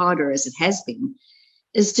instead of harder as it has been,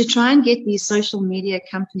 is to try and get these social media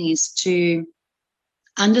companies to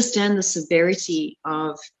understand the severity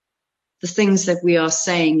of the things that we are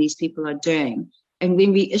saying these people are doing. And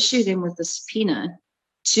when we issue them with a subpoena,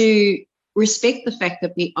 to respect the fact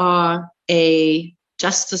that we are a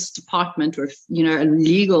justice department or, a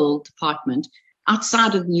legal department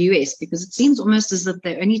outside of the US, because it seems almost as if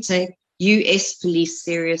they only take US police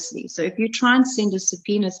seriously. So if you try and send a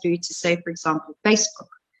subpoena through to, say, for example, Facebook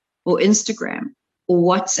or Instagram or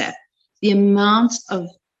WhatsApp, the amount of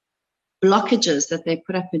blockages that they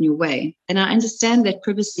put up in your way, and I understand that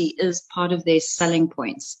privacy is part of their selling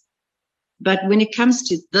points. But when it comes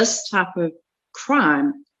to this type of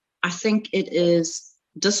crime, I think it is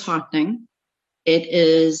disheartening. It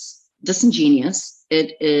is disingenuous.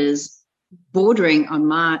 It is bordering in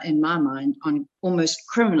my mind, on almost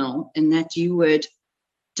criminal, in that you would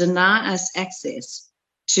deny us access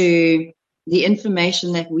to the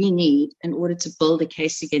information that we need in order to build a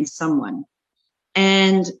case against someone.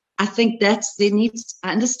 And I think I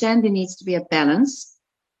understand there needs to be a balance,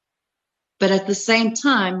 but at the same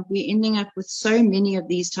time, we're ending up with so many of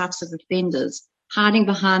these types of offenders hiding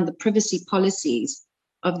behind the privacy policies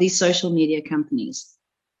of these social media companies.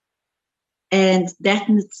 And that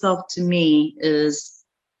in itself, to me,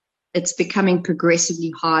 it's becoming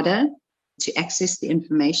progressively harder to access the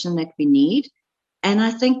information that we need. And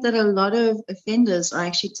I think that a lot of offenders are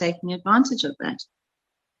actually taking advantage of that.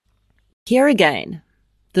 Here again,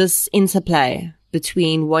 this interplay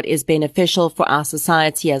between what is beneficial for our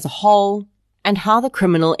society as a whole and how the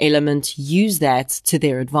criminal element use that to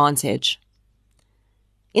their advantage.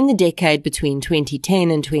 In the decade between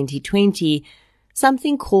 2010 and 2020,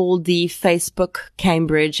 something called the Facebook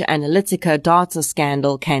Cambridge Analytica data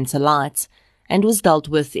scandal came to light and was dealt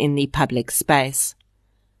with in the public space.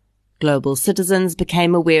 Global citizens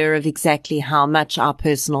became aware of exactly how much our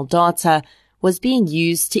personal data was being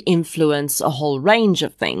used to influence a whole range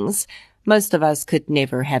of things most of us could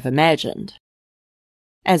never have imagined.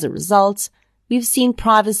 As a result, we've seen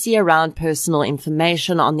privacy around personal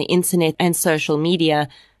information on the internet and social media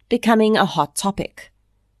becoming a hot topic.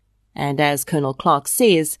 And as Colonel Clark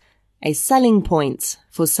says, a selling point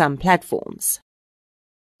for some platforms.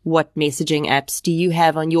 What messaging apps do you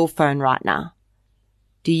have on your phone right now?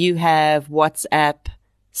 Do you have WhatsApp,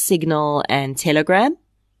 Signal, and Telegram?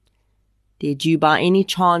 Did you by any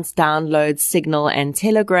chance download Signal and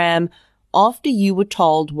Telegram after you were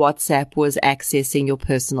told WhatsApp was accessing your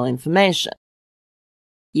personal information?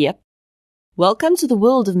 Yep. Welcome to the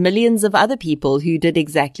world of millions of other people who did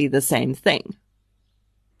exactly the same thing.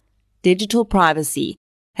 Digital privacy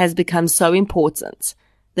has become so important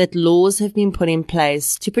that laws have been put in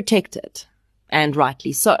place to protect it, and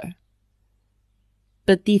rightly so.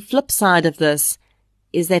 But the flip side of this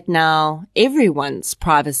is that now everyone's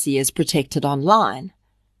privacy is protected online,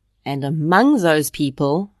 and among those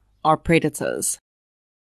people are predators.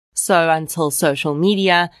 So until social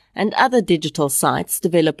media and other digital sites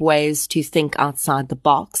develop ways to think outside the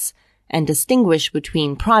box and distinguish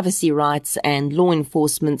between privacy rights and law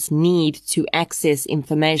enforcement's need to access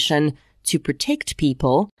information to protect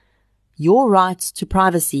people, your right to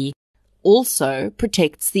privacy also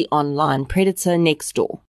protects the online predator next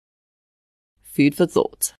door. Food for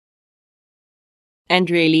thought. And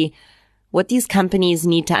really, what these companies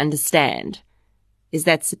need to understand is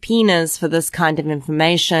that subpoenas for this kind of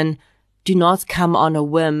information do not come on a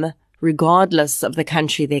whim, regardless of the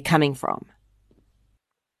country they're coming from.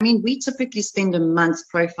 I mean, we typically spend a month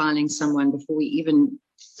profiling someone before we even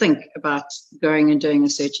think about going and doing a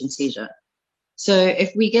search and seizure. So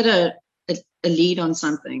if we get a lead on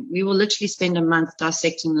something, we will literally spend a month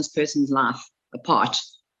dissecting this person's life apart,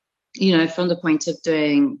 from the point of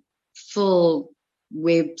doing full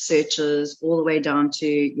web searches all the way down to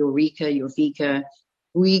your RICA, your FICA.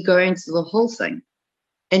 We go into the whole thing.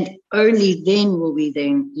 And only then will we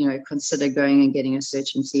then, consider going and getting a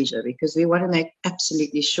search and seizure, because we want to make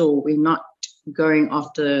absolutely sure we're not going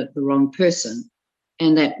after the wrong person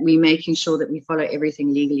and that we're making sure that we follow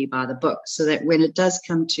everything legally by the book, so that when it does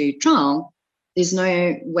come to trial, there's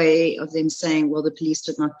no way of them saying, well, the police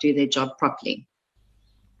did not do their job properly.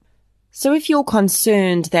 So if you're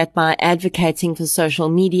concerned that by advocating for social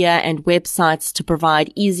media and websites to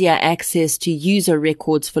provide easier access to user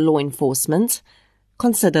records for law enforcement,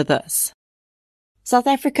 consider this. South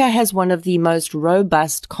Africa has one of the most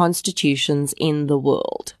robust constitutions in the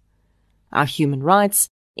world. Our human rights,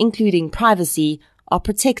 including privacy, are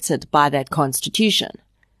protected by that constitution,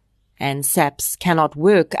 and SAPS cannot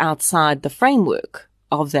work outside the framework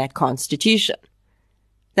of that constitution.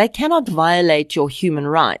 They cannot violate your human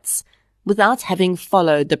rights without having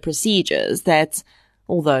followed the procedures that,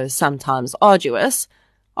 although sometimes arduous,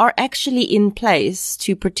 are actually in place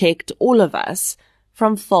to protect all of us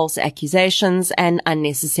from false accusations and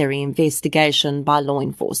unnecessary investigation by law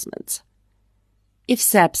enforcement. If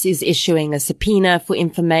SAPS is issuing a subpoena for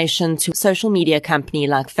information to a social media company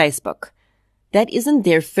like Facebook, that isn't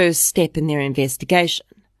their first step in their investigation.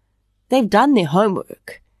 They've done their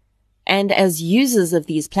homework. And as users of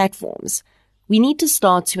these platforms, we need to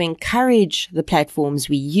start to encourage the platforms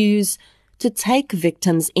we use to take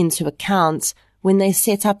victims into account when they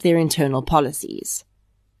set up their internal policies.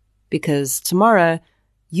 Because tomorrow,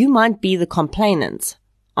 you might be the complainant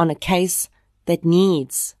on a case that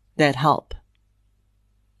needs that help.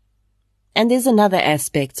 And there's another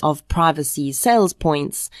aspect of privacy sales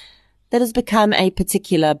points that has become a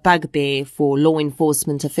particular bugbear for law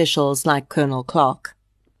enforcement officials like Colonel Clark.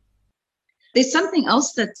 There's something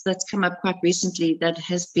else that's come up quite recently that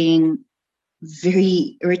has been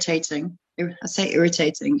very irritating I say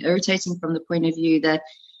irritating from the point of view that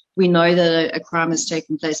we know that a crime has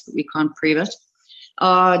taken place, but we can't prove it,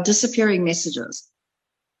 are disappearing messages.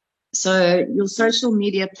 So your social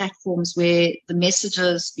media platforms where the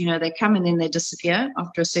messages, they come and then they disappear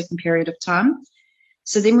after a certain period of time.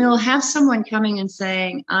 So then we'll have someone coming and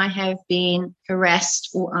saying, I have been harassed,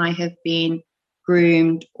 or I have been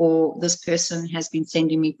groomed, or this person has been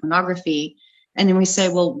sending me pornography. And then we say,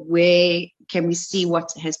 well, where can we see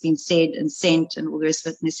what has been said and sent and all the rest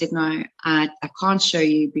of it? And they said, no, I can't show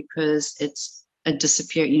you because it's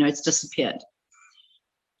it's disappeared.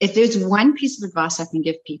 If there's one piece of advice I can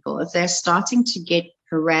give people, if they're starting to get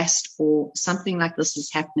harassed or something like this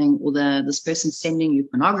is happening, or this person's sending you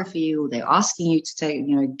pornography, or they're asking you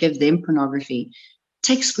to give them pornography,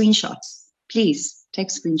 take screenshots. Please take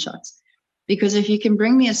screenshots. Because if you can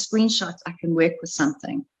bring me a screenshot, I can work with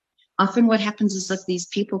something. Often what happens is that these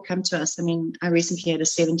people come to us. I mean, I recently had a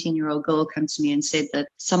 17-year-old girl come to me and said that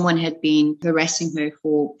someone had been harassing her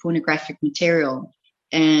for pornographic material.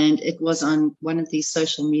 And it was on one of these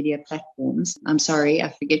social media platforms. I'm sorry, I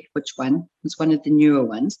forget which one. It's one of the newer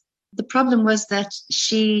ones. The problem was that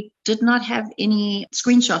she did not have any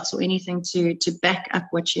screenshots or anything to back up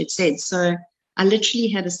what she had said. So I literally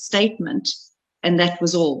had a statement, and that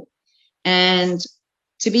was all. And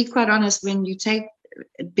to be quite honest, when you take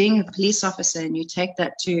being a police officer and you take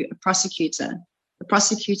that to a prosecutor, the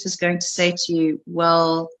prosecutor is going to say to you,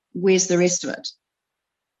 well, where's the rest of it?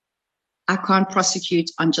 I can't prosecute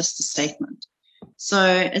on just a statement. So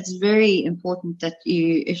it's very important that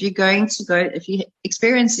if you're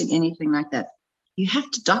experiencing anything like that, you have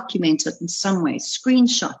to document it in some way,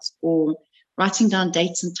 screenshots or writing down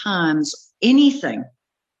dates and times, anything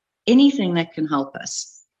that can help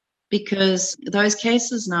us. Because those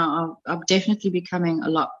cases now are definitely becoming a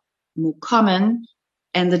lot more common,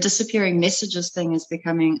 and the disappearing messages thing is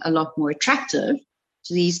becoming a lot more attractive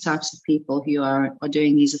to these types of people who are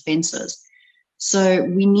doing these offenses. So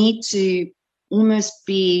we need to almost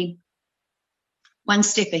be one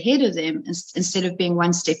step ahead of them instead of being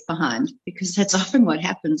one step behind, because that's often what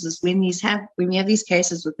happens is when we have these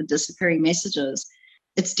cases with the disappearing messages,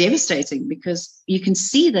 it's devastating because you can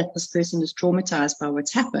see that this person is traumatized by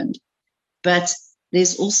what's happened, but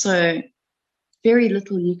there's also very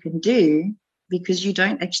little you can do because you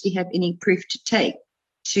don't actually have any proof to take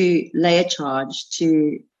to lay a charge,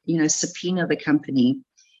 to subpoena the company,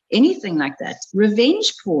 anything like that.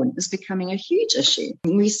 Revenge porn is becoming a huge issue.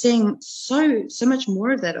 We're seeing so much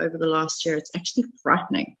more of that over the last year. It's actually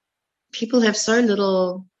frightening. People have so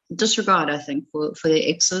little disregard, I think, for their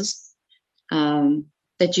exes,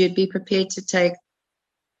 that you'd be prepared to take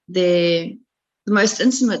the most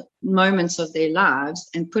intimate moments of their lives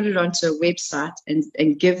and put it onto a website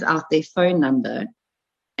and give out their phone number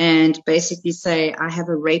and basically say, I have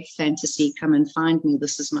a rape fantasy, come and find me,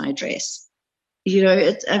 this is my address.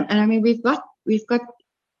 And I mean, we've got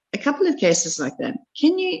a couple of cases like that.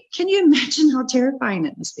 Can you imagine how terrifying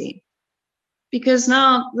that must be? Because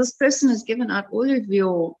now this person has given out all of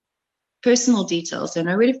your personal details. They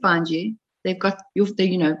know where to find you. They've got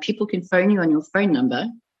people can phone you on your phone number,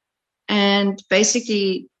 and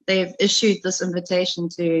basically they've issued this invitation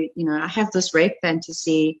to, I have this rape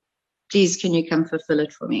fantasy. Please, can you come fulfill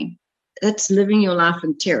it for me? That's living your life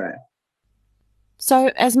in terror. So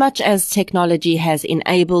as much as technology has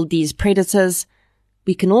enabled these predators,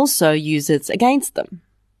 we can also use it against them.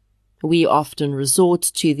 We often resort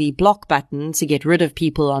to the block button to get rid of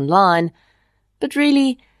people online, but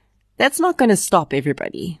really, that's not going to stop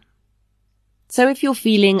everybody. So if you're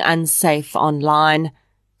feeling unsafe online,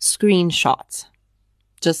 screenshot.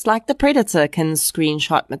 Just like the predator can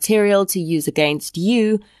screenshot material to use against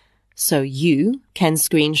you, so you can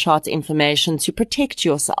screenshot information to protect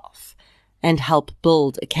yourself and help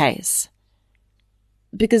build a case.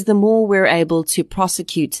 Because the more we're able to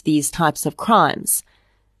prosecute these types of crimes,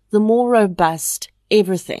 the more robust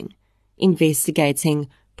everything, investigating,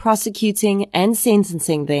 prosecuting, and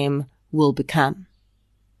sentencing them will become.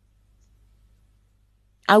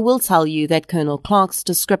 I will tell you that Colonel Clark's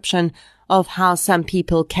description of how some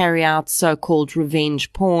people carry out so-called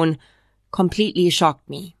revenge porn completely shocked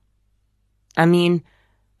me. I mean,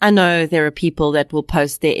 I know there are people that will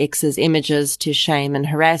post their exes' images to shame and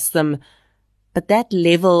harass them, but that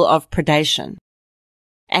level of predation,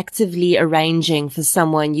 actively arranging for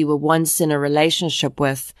someone you were once in a relationship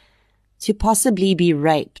with to possibly be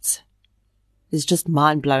raped, is just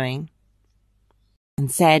mind-blowing.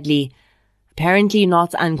 And sadly, apparently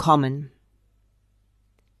not uncommon.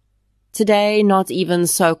 Today, not even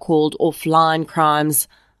so-called offline crimes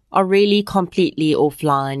are really completely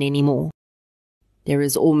offline anymore. There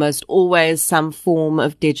is almost always some form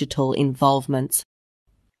of digital involvement.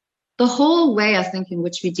 The whole way, I think, in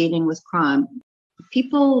which we're dealing with crime,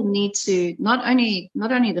 people need to, not only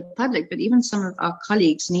the public, but even some of our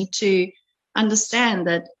colleagues need to understand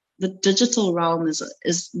that the digital realm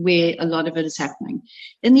is where a lot of it is happening.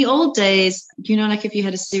 In the old days, like if you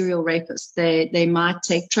had a serial rapist, they might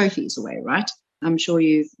take trophies away, right? I'm sure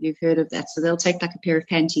you've heard of that. So they'll take like a pair of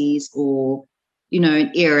panties or,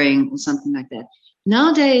 an earring or something like that.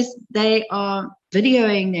 Nowadays, they are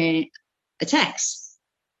videoing their attacks.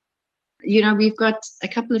 We've got a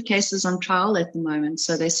couple of cases on trial at the moment,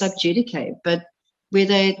 so they sub judice, but where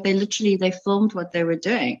they filmed what they were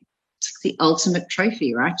doing. It's the ultimate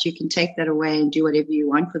trophy, right? You can take that away and do whatever you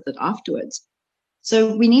want with it afterwards.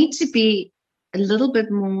 So we need to be a little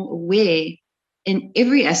bit more aware in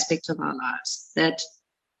every aspect of our lives that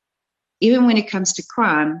even when it comes to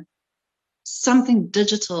crime, something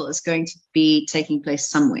digital is going to be taking place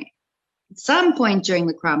somewhere. At some point during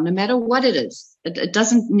the crime, no matter what it is, it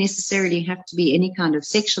doesn't necessarily have to be any kind of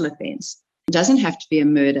sexual offense. It doesn't have to be a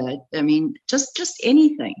murder. I mean, just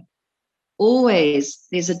anything. Always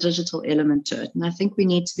there's a digital element to it. And I think we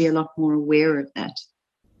need to be a lot more aware of that.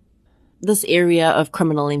 This area of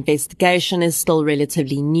criminal investigation is still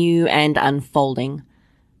relatively new and unfolding.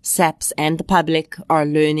 SAPS and the public are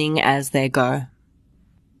learning as they go.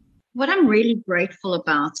 What I'm really grateful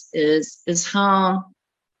about is how,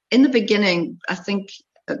 in the beginning, I think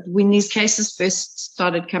when these cases first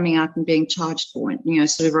started coming out and being charged for,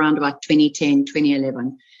 sort of around about 2010,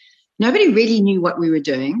 2011, nobody really knew what we were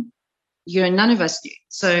doing. None of us knew.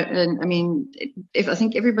 So, I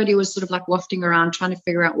think everybody was sort of like wafting around trying to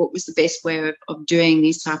figure out what was the best way of doing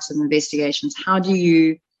these types of investigations. How do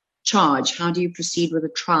you charge? How do you proceed with a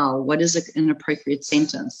trial? What is an appropriate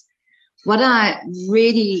sentence? What I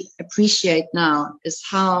really appreciate now is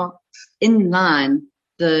how in line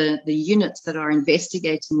the units that are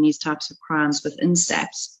investigating these types of crimes within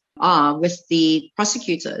SAPS are with the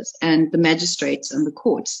prosecutors and the magistrates and the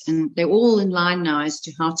courts. And they're all in line now as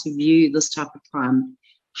to how to view this type of crime,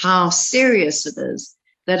 how serious it is,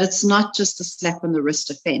 that it's not just a slap on the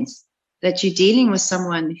wrist offense, that you're dealing with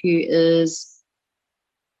someone who is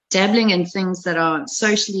dabbling in things that are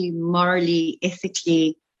socially, morally,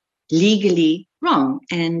 ethically, legally wrong,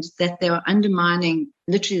 and that they are undermining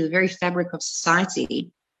literally the very fabric of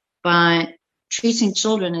society by treating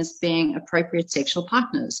children as being appropriate sexual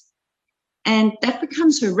partners. And that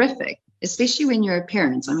becomes horrific, especially when you're a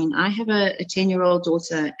parent. I mean, I have a 10-year-old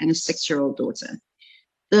daughter and a 6-year-old daughter.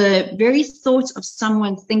 The very thought of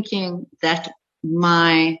someone thinking that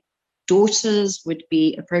my daughters would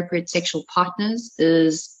be appropriate sexual partners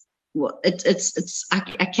is, well, it's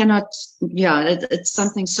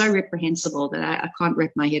something so reprehensible that I can't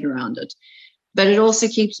wrap my head around it. But it also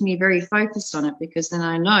keeps me very focused on it, because then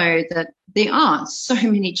I know that there are so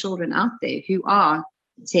many children out there who are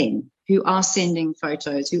 10, who are sending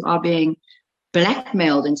photos, who are being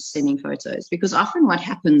blackmailed into sending photos. Because often what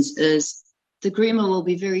happens is the groomer will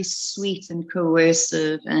be very sweet and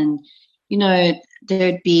coercive, and,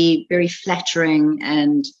 they'd be very flattering,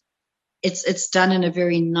 and it's done in a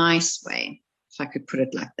very nice way, if I could put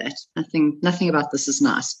it like that. Nothing about this is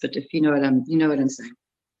nice, but if you know what I'm saying.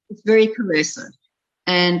 It's very coercive.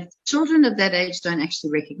 And children of that age don't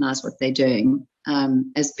actually recognize what they're doing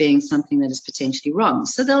as being something that is potentially wrong.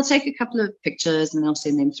 So they'll take a couple of pictures and they'll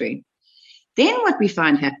send them through. Then what we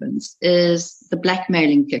find happens is the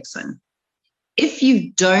blackmailing kicks in. If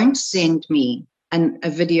you don't send me a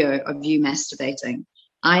video of you masturbating,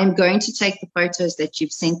 I am going to take the photos that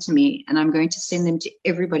you've sent to me and I'm going to send them to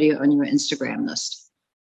everybody on your Instagram list.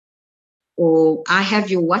 Or I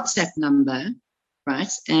have your WhatsApp number,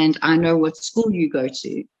 right? And I know what school you go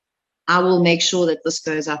to. I will make sure that this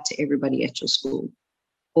goes out to everybody at your school.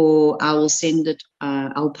 Or I will send it,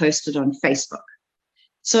 I'll post it on Facebook.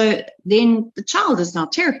 So then the child is now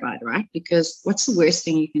terrified, right? Because what's the worst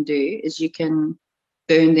thing you can do is you can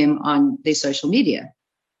burn them on their social media.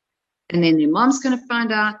 And then their mom's going to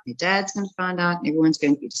find out, their dad's going to find out, and everyone's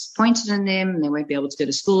going to be disappointed in them, and they won't be able to go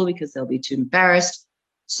to school because they'll be too embarrassed.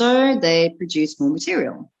 So they produce more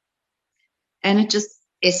material. And it just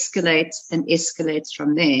escalates and escalates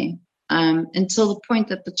from there until the point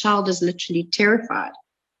that the child is literally terrified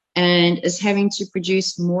and is having to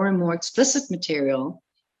produce more and more explicit material.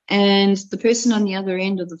 And the person on the other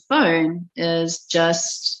end of the phone is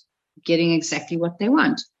just getting exactly what they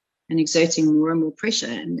want and exerting more and more pressure.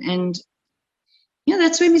 And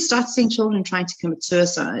that's when we start seeing children trying to commit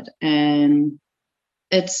suicide. And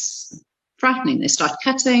it's frightening. They start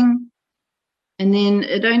cutting. And then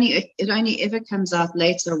it only ever comes out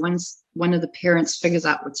later once one of the parents figures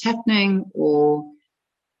out what's happening, or,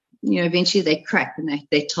 eventually they crack and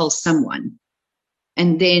they tell someone.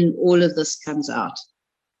 And then all of this comes out.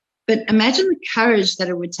 But imagine the courage that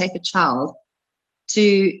it would take a child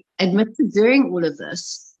to admit to doing all of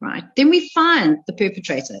this, right? Then we find the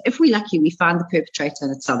perpetrator. If we're lucky, we find the perpetrator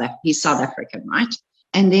and he's South African, right?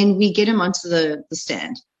 And then we get him onto the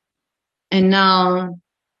stand. And now,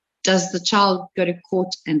 does the child go to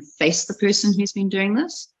court and face the person who's been doing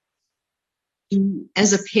this?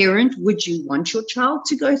 As a parent, would you want your child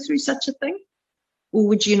to go through such a thing? Or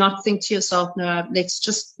would you not think to yourself, no,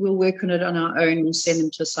 we'll work on it on our own, we'll send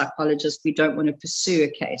them to a psychologist, we don't want to pursue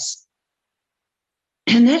a case.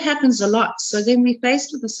 And that happens a lot. So then we're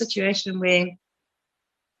faced with a situation where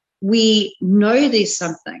we know there's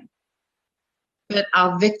something, but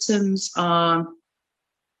our victims are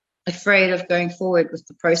afraid of going forward with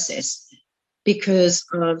the process because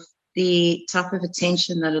of the type of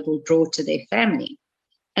attention that it'll draw to their family.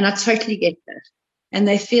 And I totally get that. And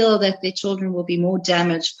they feel that their children will be more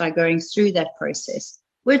damaged by going through that process,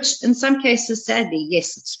 which in some cases, sadly,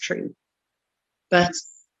 yes, it's true. But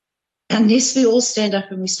unless we all stand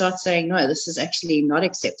up and we start saying, no, this is actually not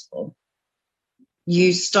acceptable.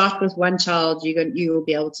 You start with one child, you will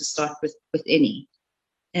be able to start with any.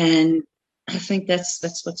 And I think that's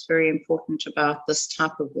what's very important about this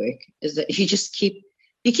type of work, is that you just keep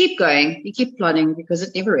going, you keep plodding, because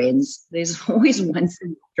it never ends. There's always one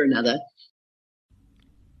thing after another.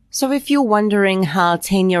 So if you're wondering how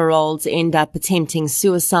 10-year-olds end up attempting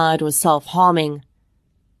suicide or self-harming,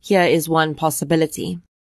 here is one possibility.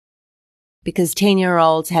 Because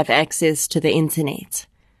 10-year-olds have access to the internet,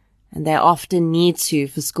 and they often need to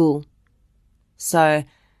for school. So,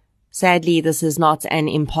 sadly, this is not an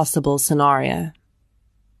impossible scenario.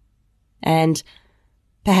 And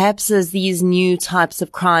perhaps as these new types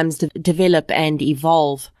of crimes develop and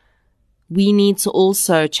evolve, we need to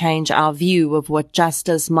also change our view of what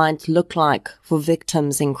justice might look like for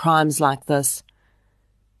victims in crimes like this.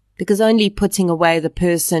 Because only putting away the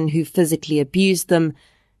person who physically abused them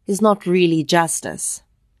is not really justice,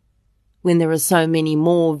 when there are so many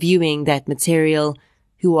more viewing that material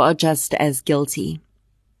who are just as guilty.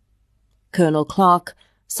 Colonel Clark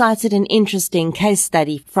cited an interesting case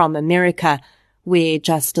study from America where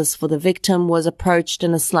justice for the victim was approached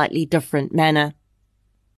in a slightly different manner.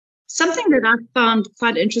 Something that I found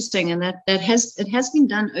quite interesting, and it has been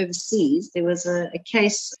done overseas. There was a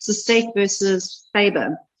case, the State versus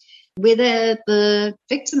Faber, where the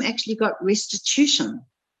victim actually got restitution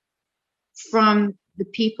from the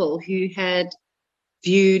people who had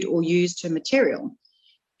viewed or used her material.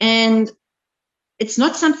 And it's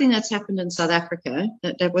not something that's happened in South Africa.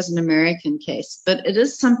 That was an American case, but it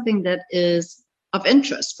is something that is of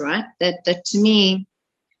interest, right? That to me,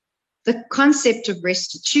 the concept of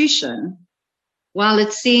restitution, while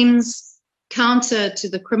it seems counter to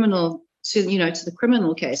the criminal, to the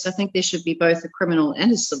criminal case, I think there should be both a criminal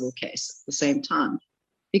and a civil case at the same time.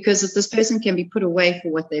 Because if this person can be put away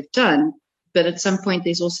for what they've done, but at some point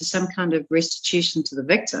there's also some kind of restitution to the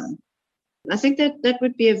victim, I think that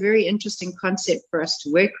would be a very interesting concept for us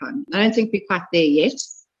to work on. I don't think we're quite there yet.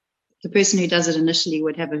 The person who does it initially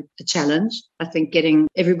would have a challenge, I think, getting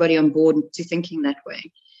everybody on board to thinking that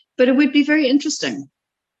way. But it would be very interesting,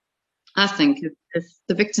 I think, if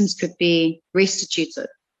the victims could be restituted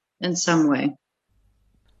in some way.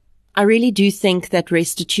 I really do think that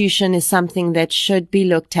restitution is something that should be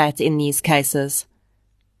looked at in these cases.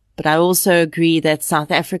 But I also agree that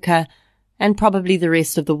South Africa, and probably the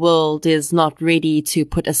rest of the world, is not ready to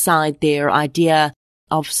put aside their idea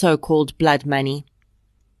of so-called blood money.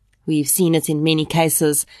 We've seen it in many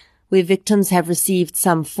cases where victims have received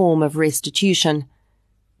some form of restitution.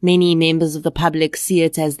 Many members of the public see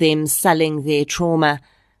it as them selling their trauma,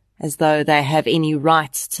 as though they have any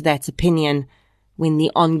right to that opinion, when the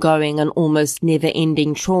ongoing and almost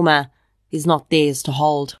never-ending trauma is not theirs to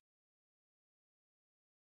hold.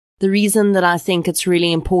 The reason that I think it's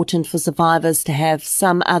really important for survivors to have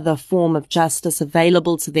some other form of justice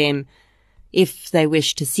available to them, if they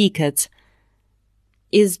wish to seek it,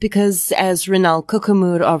 is because, as Ronelle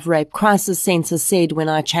Kukumur of Rape Crisis Centre said when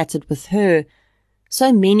I chatted with her,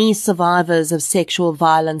 so many survivors of sexual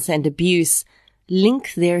violence and abuse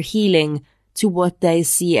link their healing to what they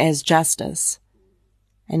see as justice.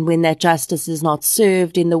 And when that justice is not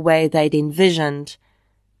served in the way they'd envisioned,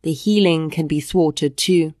 the healing can be thwarted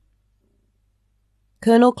too.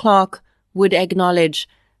 Colonel Clark would acknowledge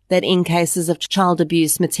that in cases of child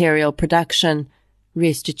abuse material production,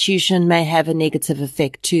 restitution may have a negative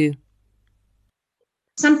effect too.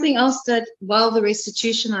 something else that, while the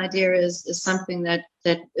restitution idea is something that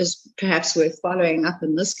is perhaps worth following up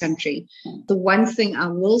in this country, the one thing I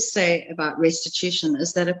will say about restitution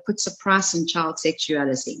is that it puts a price on child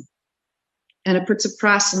sexuality. And it puts a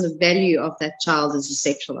price on the value of that child as a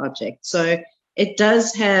sexual object. So it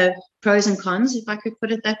does have pros and cons, if I could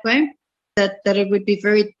put it that way, that it would be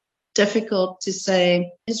very difficult to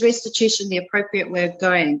say, is restitution the appropriate way of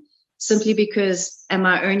going? Simply because, am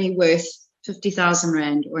I only worth 50,000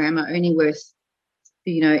 Rand, or am I only worth,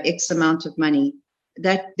 X amount of money?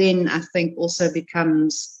 That then I think also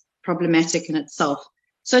becomes problematic in itself.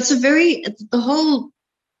 So the whole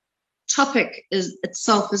topic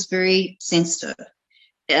itself is very sensitive.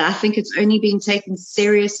 I think it's only been taken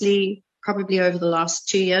seriously probably over the last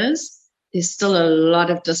 2 years. There's still a lot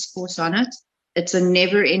of discourse on it. It's a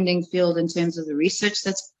never-ending field in terms of the research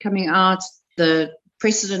that's coming out. The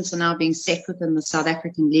precedents are now being set within the South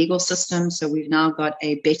African legal system. So we've now got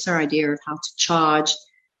a better idea of how to charge,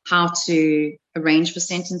 how to arrange for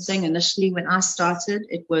sentencing. Initially, when I started,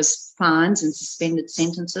 it was fines and suspended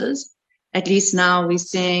sentences. At least now we're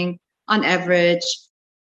seeing, on average,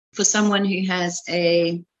 for someone who has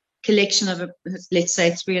a collection of, let's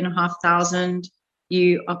say, 3,500,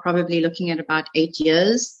 you are probably looking at about 8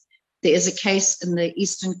 years. There is a case in the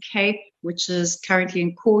Eastern Cape, which is currently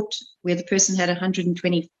in court, where the person had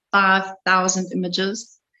 125,000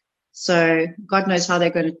 images. So God knows how they're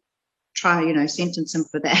going to try, sentence him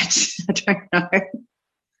for that. I don't know.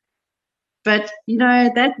 But,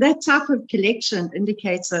 that type of collection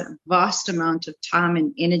indicates a vast amount of time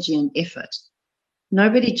and energy and effort.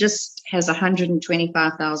 Nobody just has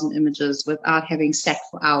 125,000 images without having sat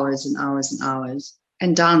for hours and hours and hours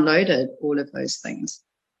and downloaded all of those things.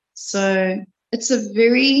 So it's a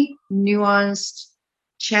very nuanced,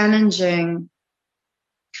 challenging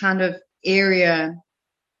kind of area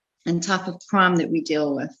and type of crime that we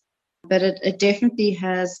deal with. But it definitely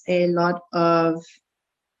has there's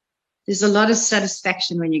a lot of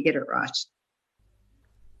satisfaction when you get it right.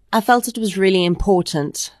 I felt it was really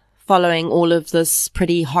important, following all of this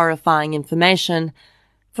pretty horrifying information,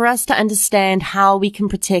 for us to understand how we can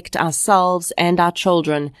protect ourselves and our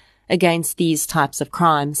children against these types of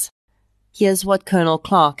crimes. Here's what Colonel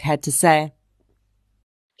Clark had to say.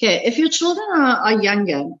 Okay, if your children are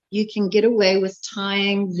younger, you can get away with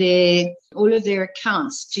tying all of their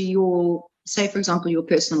accounts to your, say, for example, your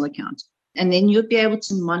personal account. And then you'll be able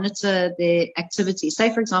to monitor their activity.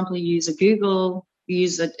 Say, for example, you use a Gmail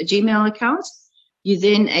account. You're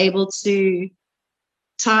then able to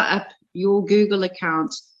tie up your Google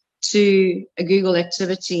account to a Google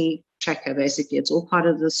activity tracker, basically. It's all part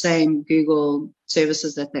of the same Google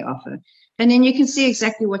services that they offer. And then you can see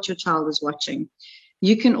exactly what your child is watching.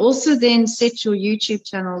 You can also then set your YouTube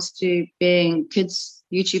channels to being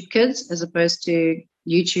YouTube Kids, as opposed to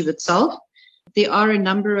YouTube itself. There are a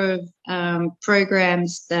number of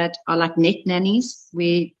programs that are like net nannies,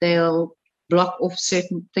 where they'll block off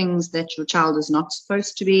certain things that your child is not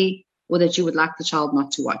supposed to be, or that you would like the child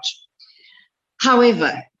not to watch.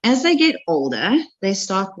 However, as they get older, they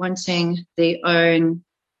start wanting their own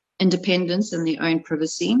independence and their own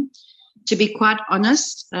privacy. To be quite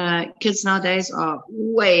honest, kids nowadays are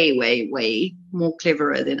way, way, way more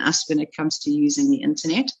cleverer than us when it comes to using the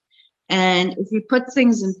internet. And if you put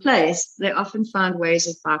things in place, they often find ways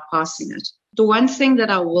of bypassing it. The one thing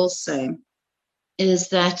that I will say is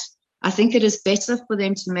that I think it is better for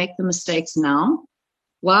them to make the mistakes now,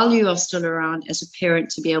 while you are still around as a parent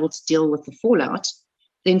to be able to deal with the fallout,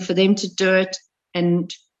 than for them to do it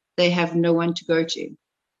and they have no one to go to.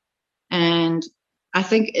 And I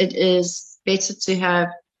think it is better to have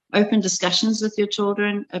open discussions with your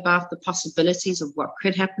children about the possibilities of what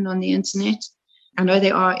could happen on the internet. I know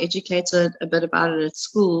they are educated a bit about it at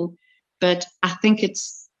school, but I think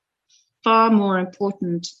it's far more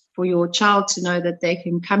important for your child to know that they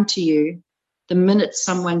can come to you the minute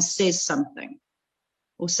someone says something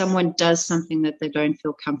or someone does something that they don't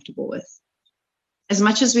feel comfortable with. As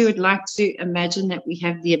much as we would like to imagine that we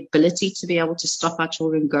have the ability to be able to stop our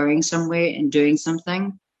children going somewhere and doing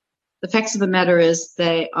something, the fact of the matter is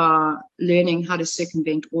they are learning how to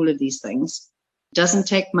circumvent all of these things. It doesn't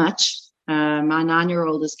take much. My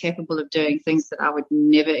 9-year-old is capable of doing things that I would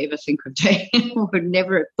never, ever think of doing or would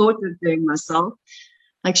never have thought of doing myself.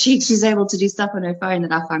 Like she's able to do stuff on her phone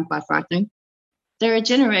that I find quite frightening. They're a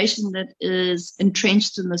generation that is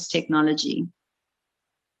entrenched in this technology.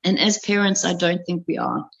 And as parents, I don't think we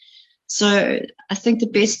are. So I think the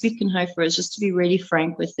best we can hope for is just to be really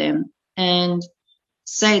frank with them and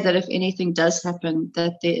say that if anything does happen,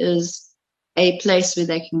 that there is a place where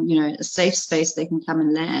they can, a safe space they can come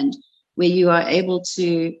and land, where you are able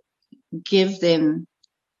to give them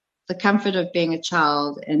the comfort of being a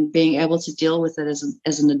child and being able to deal with it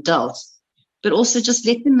as an adult, but also just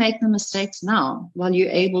let them make the mistakes now while you're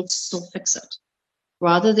able to still fix it,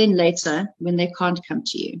 rather than later when they can't come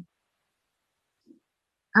to you.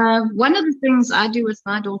 One of the things I do with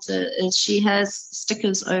my daughter is she has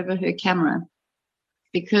stickers over her camera,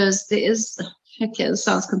 because there is, okay, this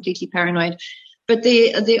sounds completely paranoid, but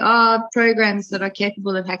there are programs that are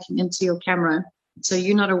capable of hacking into your camera, so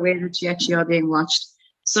you're not aware that you actually are being watched.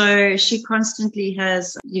 So she constantly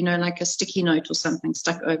has, like a sticky note or something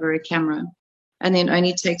stuck over her camera, and then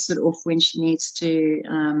only takes it off when she needs to,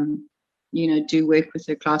 do work with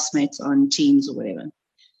her classmates on Teams or whatever.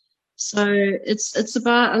 So it's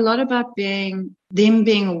about a lot about being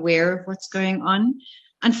aware of what's going on.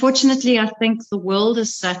 Unfortunately, I think the world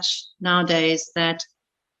is such nowadays that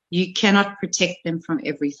you cannot protect them from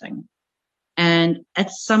everything. And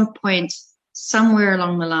at some point, somewhere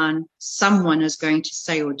along the line, someone is going to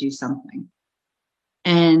say or do something.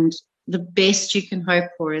 And the best you can hope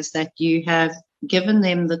for is that you have given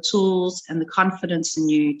them the tools and the confidence in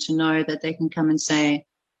you to know that they can come and say,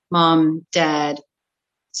 Mom, Dad,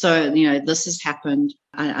 so, this has happened.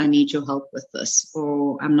 I need your help with this,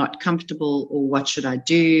 or I'm not comfortable, or what should I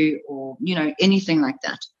do, or, anything like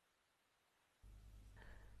that.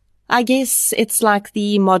 I guess it's like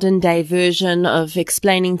the modern day version of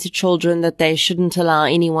explaining to children that they shouldn't allow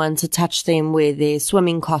anyone to touch them where their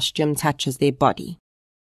swimming costume touches their body.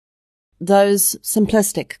 Those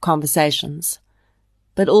simplistic conversations,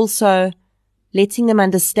 but also letting them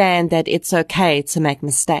understand that it's okay to make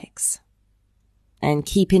mistakes. And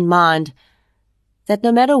keep in mind that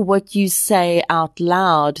no matter what you say out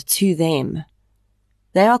loud to them,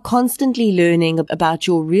 they are constantly learning about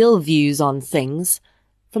your real views on things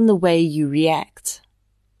from the way you react.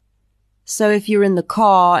 So if you're in the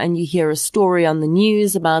car and you hear a story on the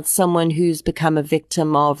news about someone who's become a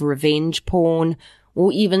victim of revenge porn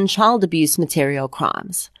or even child abuse material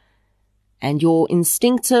crimes, and your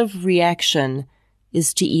instinctive reaction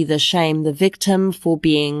is to either shame the victim for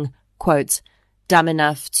being, quote, dumb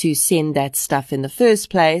enough to send that stuff in the first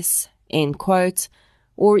place, end quote,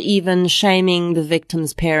 or even shaming the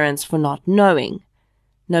victim's parents for not knowing.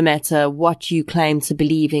 No matter what you claim to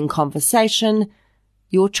believe in conversation,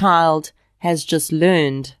 your child has just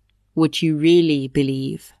learned what you really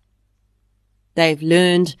believe. They've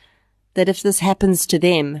learned that if this happens to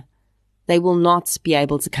them, they will not be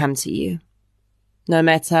able to come to you, no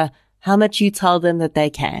matter how much you tell them that they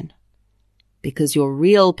can, because your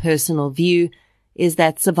real personal view is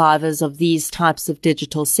that survivors of these types of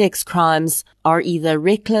digital sex crimes are either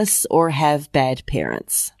reckless or have bad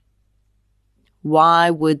parents. Why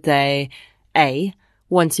would they, A,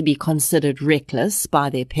 want to be considered reckless by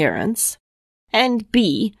their parents, and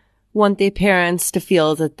B, want their parents to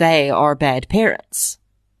feel that they are bad parents,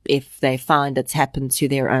 if they find it's happened to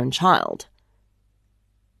their own child?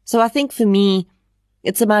 So I think for me,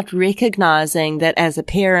 it's about recognizing that as a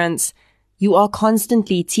parent, you are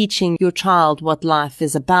constantly teaching your child what life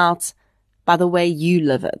is about by the way you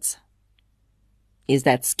live it. Is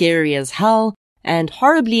that scary as hell and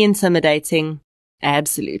horribly intimidating?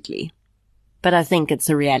 Absolutely. But I think it's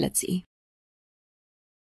a reality.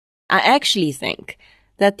 I actually think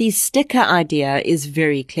that the sticker idea is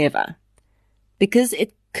very clever, because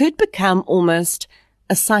it could become almost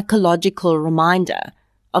a psychological reminder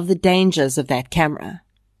of the dangers of that camera.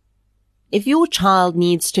 If your child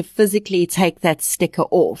needs to physically take that sticker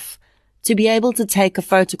off to be able to take a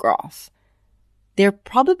photograph, they're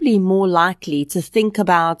probably more likely to think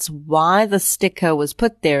about why the sticker was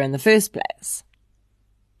put there in the first place.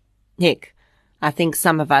 Heck, I think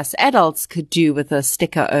some of us adults could do with a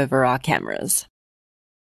sticker over our cameras.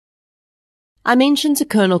 I mentioned to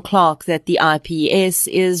Colonel Clark that the IPS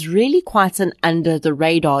is really quite an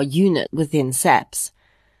under-the-radar unit within SAPS.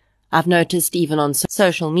 I've noticed even on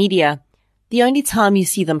social media, the only time you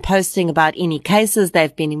see them posting about any cases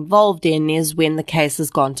they've been involved in is when the case has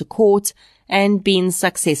gone to court and been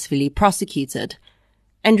successfully prosecuted.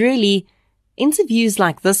 And really, interviews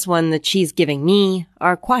like this one that she's giving me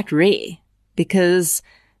are quite rare, because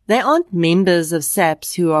they aren't members of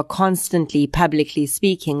SAPS who are constantly publicly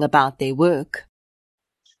speaking about their work.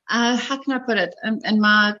 How can I put it? And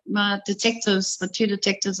my detectives, the two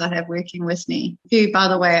detectives I have working with me, who, by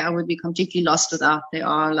the way, I would be completely lost without. They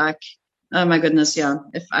are like, oh my goodness, yeah.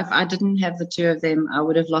 If I didn't have the two of them, I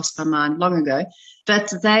would have lost my mind long ago.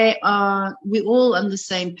 But we're all on the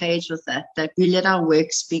same page with that we let our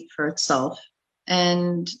work speak for itself.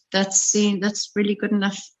 And that's really good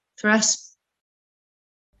enough for us.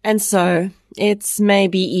 And so it's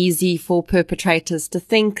maybe easy for perpetrators to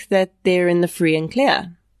think that they're in the free and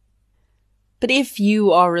clear. But if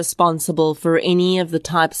you are responsible for any of the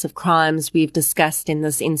types of crimes we've discussed in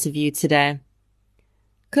this interview today,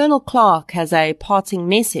 Colonel Clark has a parting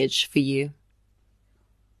message for you.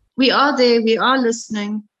 We are there. We are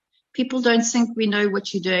listening. People don't think we know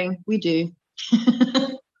what you're doing. We do.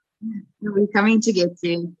 We're coming to get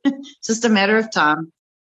you. It's just a matter of time.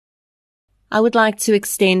 I would like to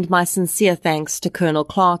extend my sincere thanks to Colonel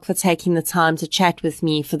Clark for taking the time to chat with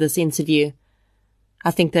me for this interview.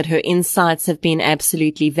 I think that her insights have been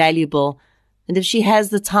absolutely valuable, and if she has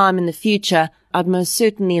the time in the future, I'd most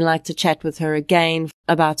certainly like to chat with her again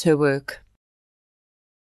about her work.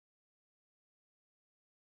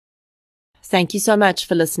 Thank you so much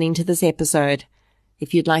for listening to this episode.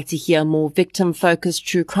 If you'd like to hear more victim-focused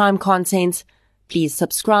true crime content, please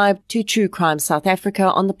subscribe to True Crime South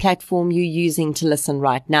Africa on the platform you're using to listen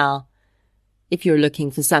right now. If you're looking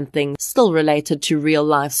for something still related to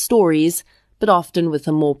real-life stories, but often with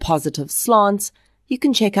a more positive slant, you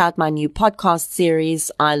can check out my new podcast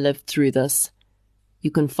series, I Lived Through This.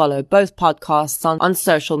 You can follow both podcasts on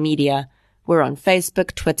social media. We're on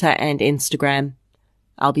Facebook, Twitter, and Instagram.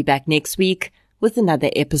 I'll be back next week with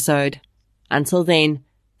another episode. Until then,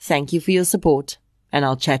 thank you for your support, and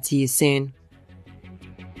I'll chat to you soon.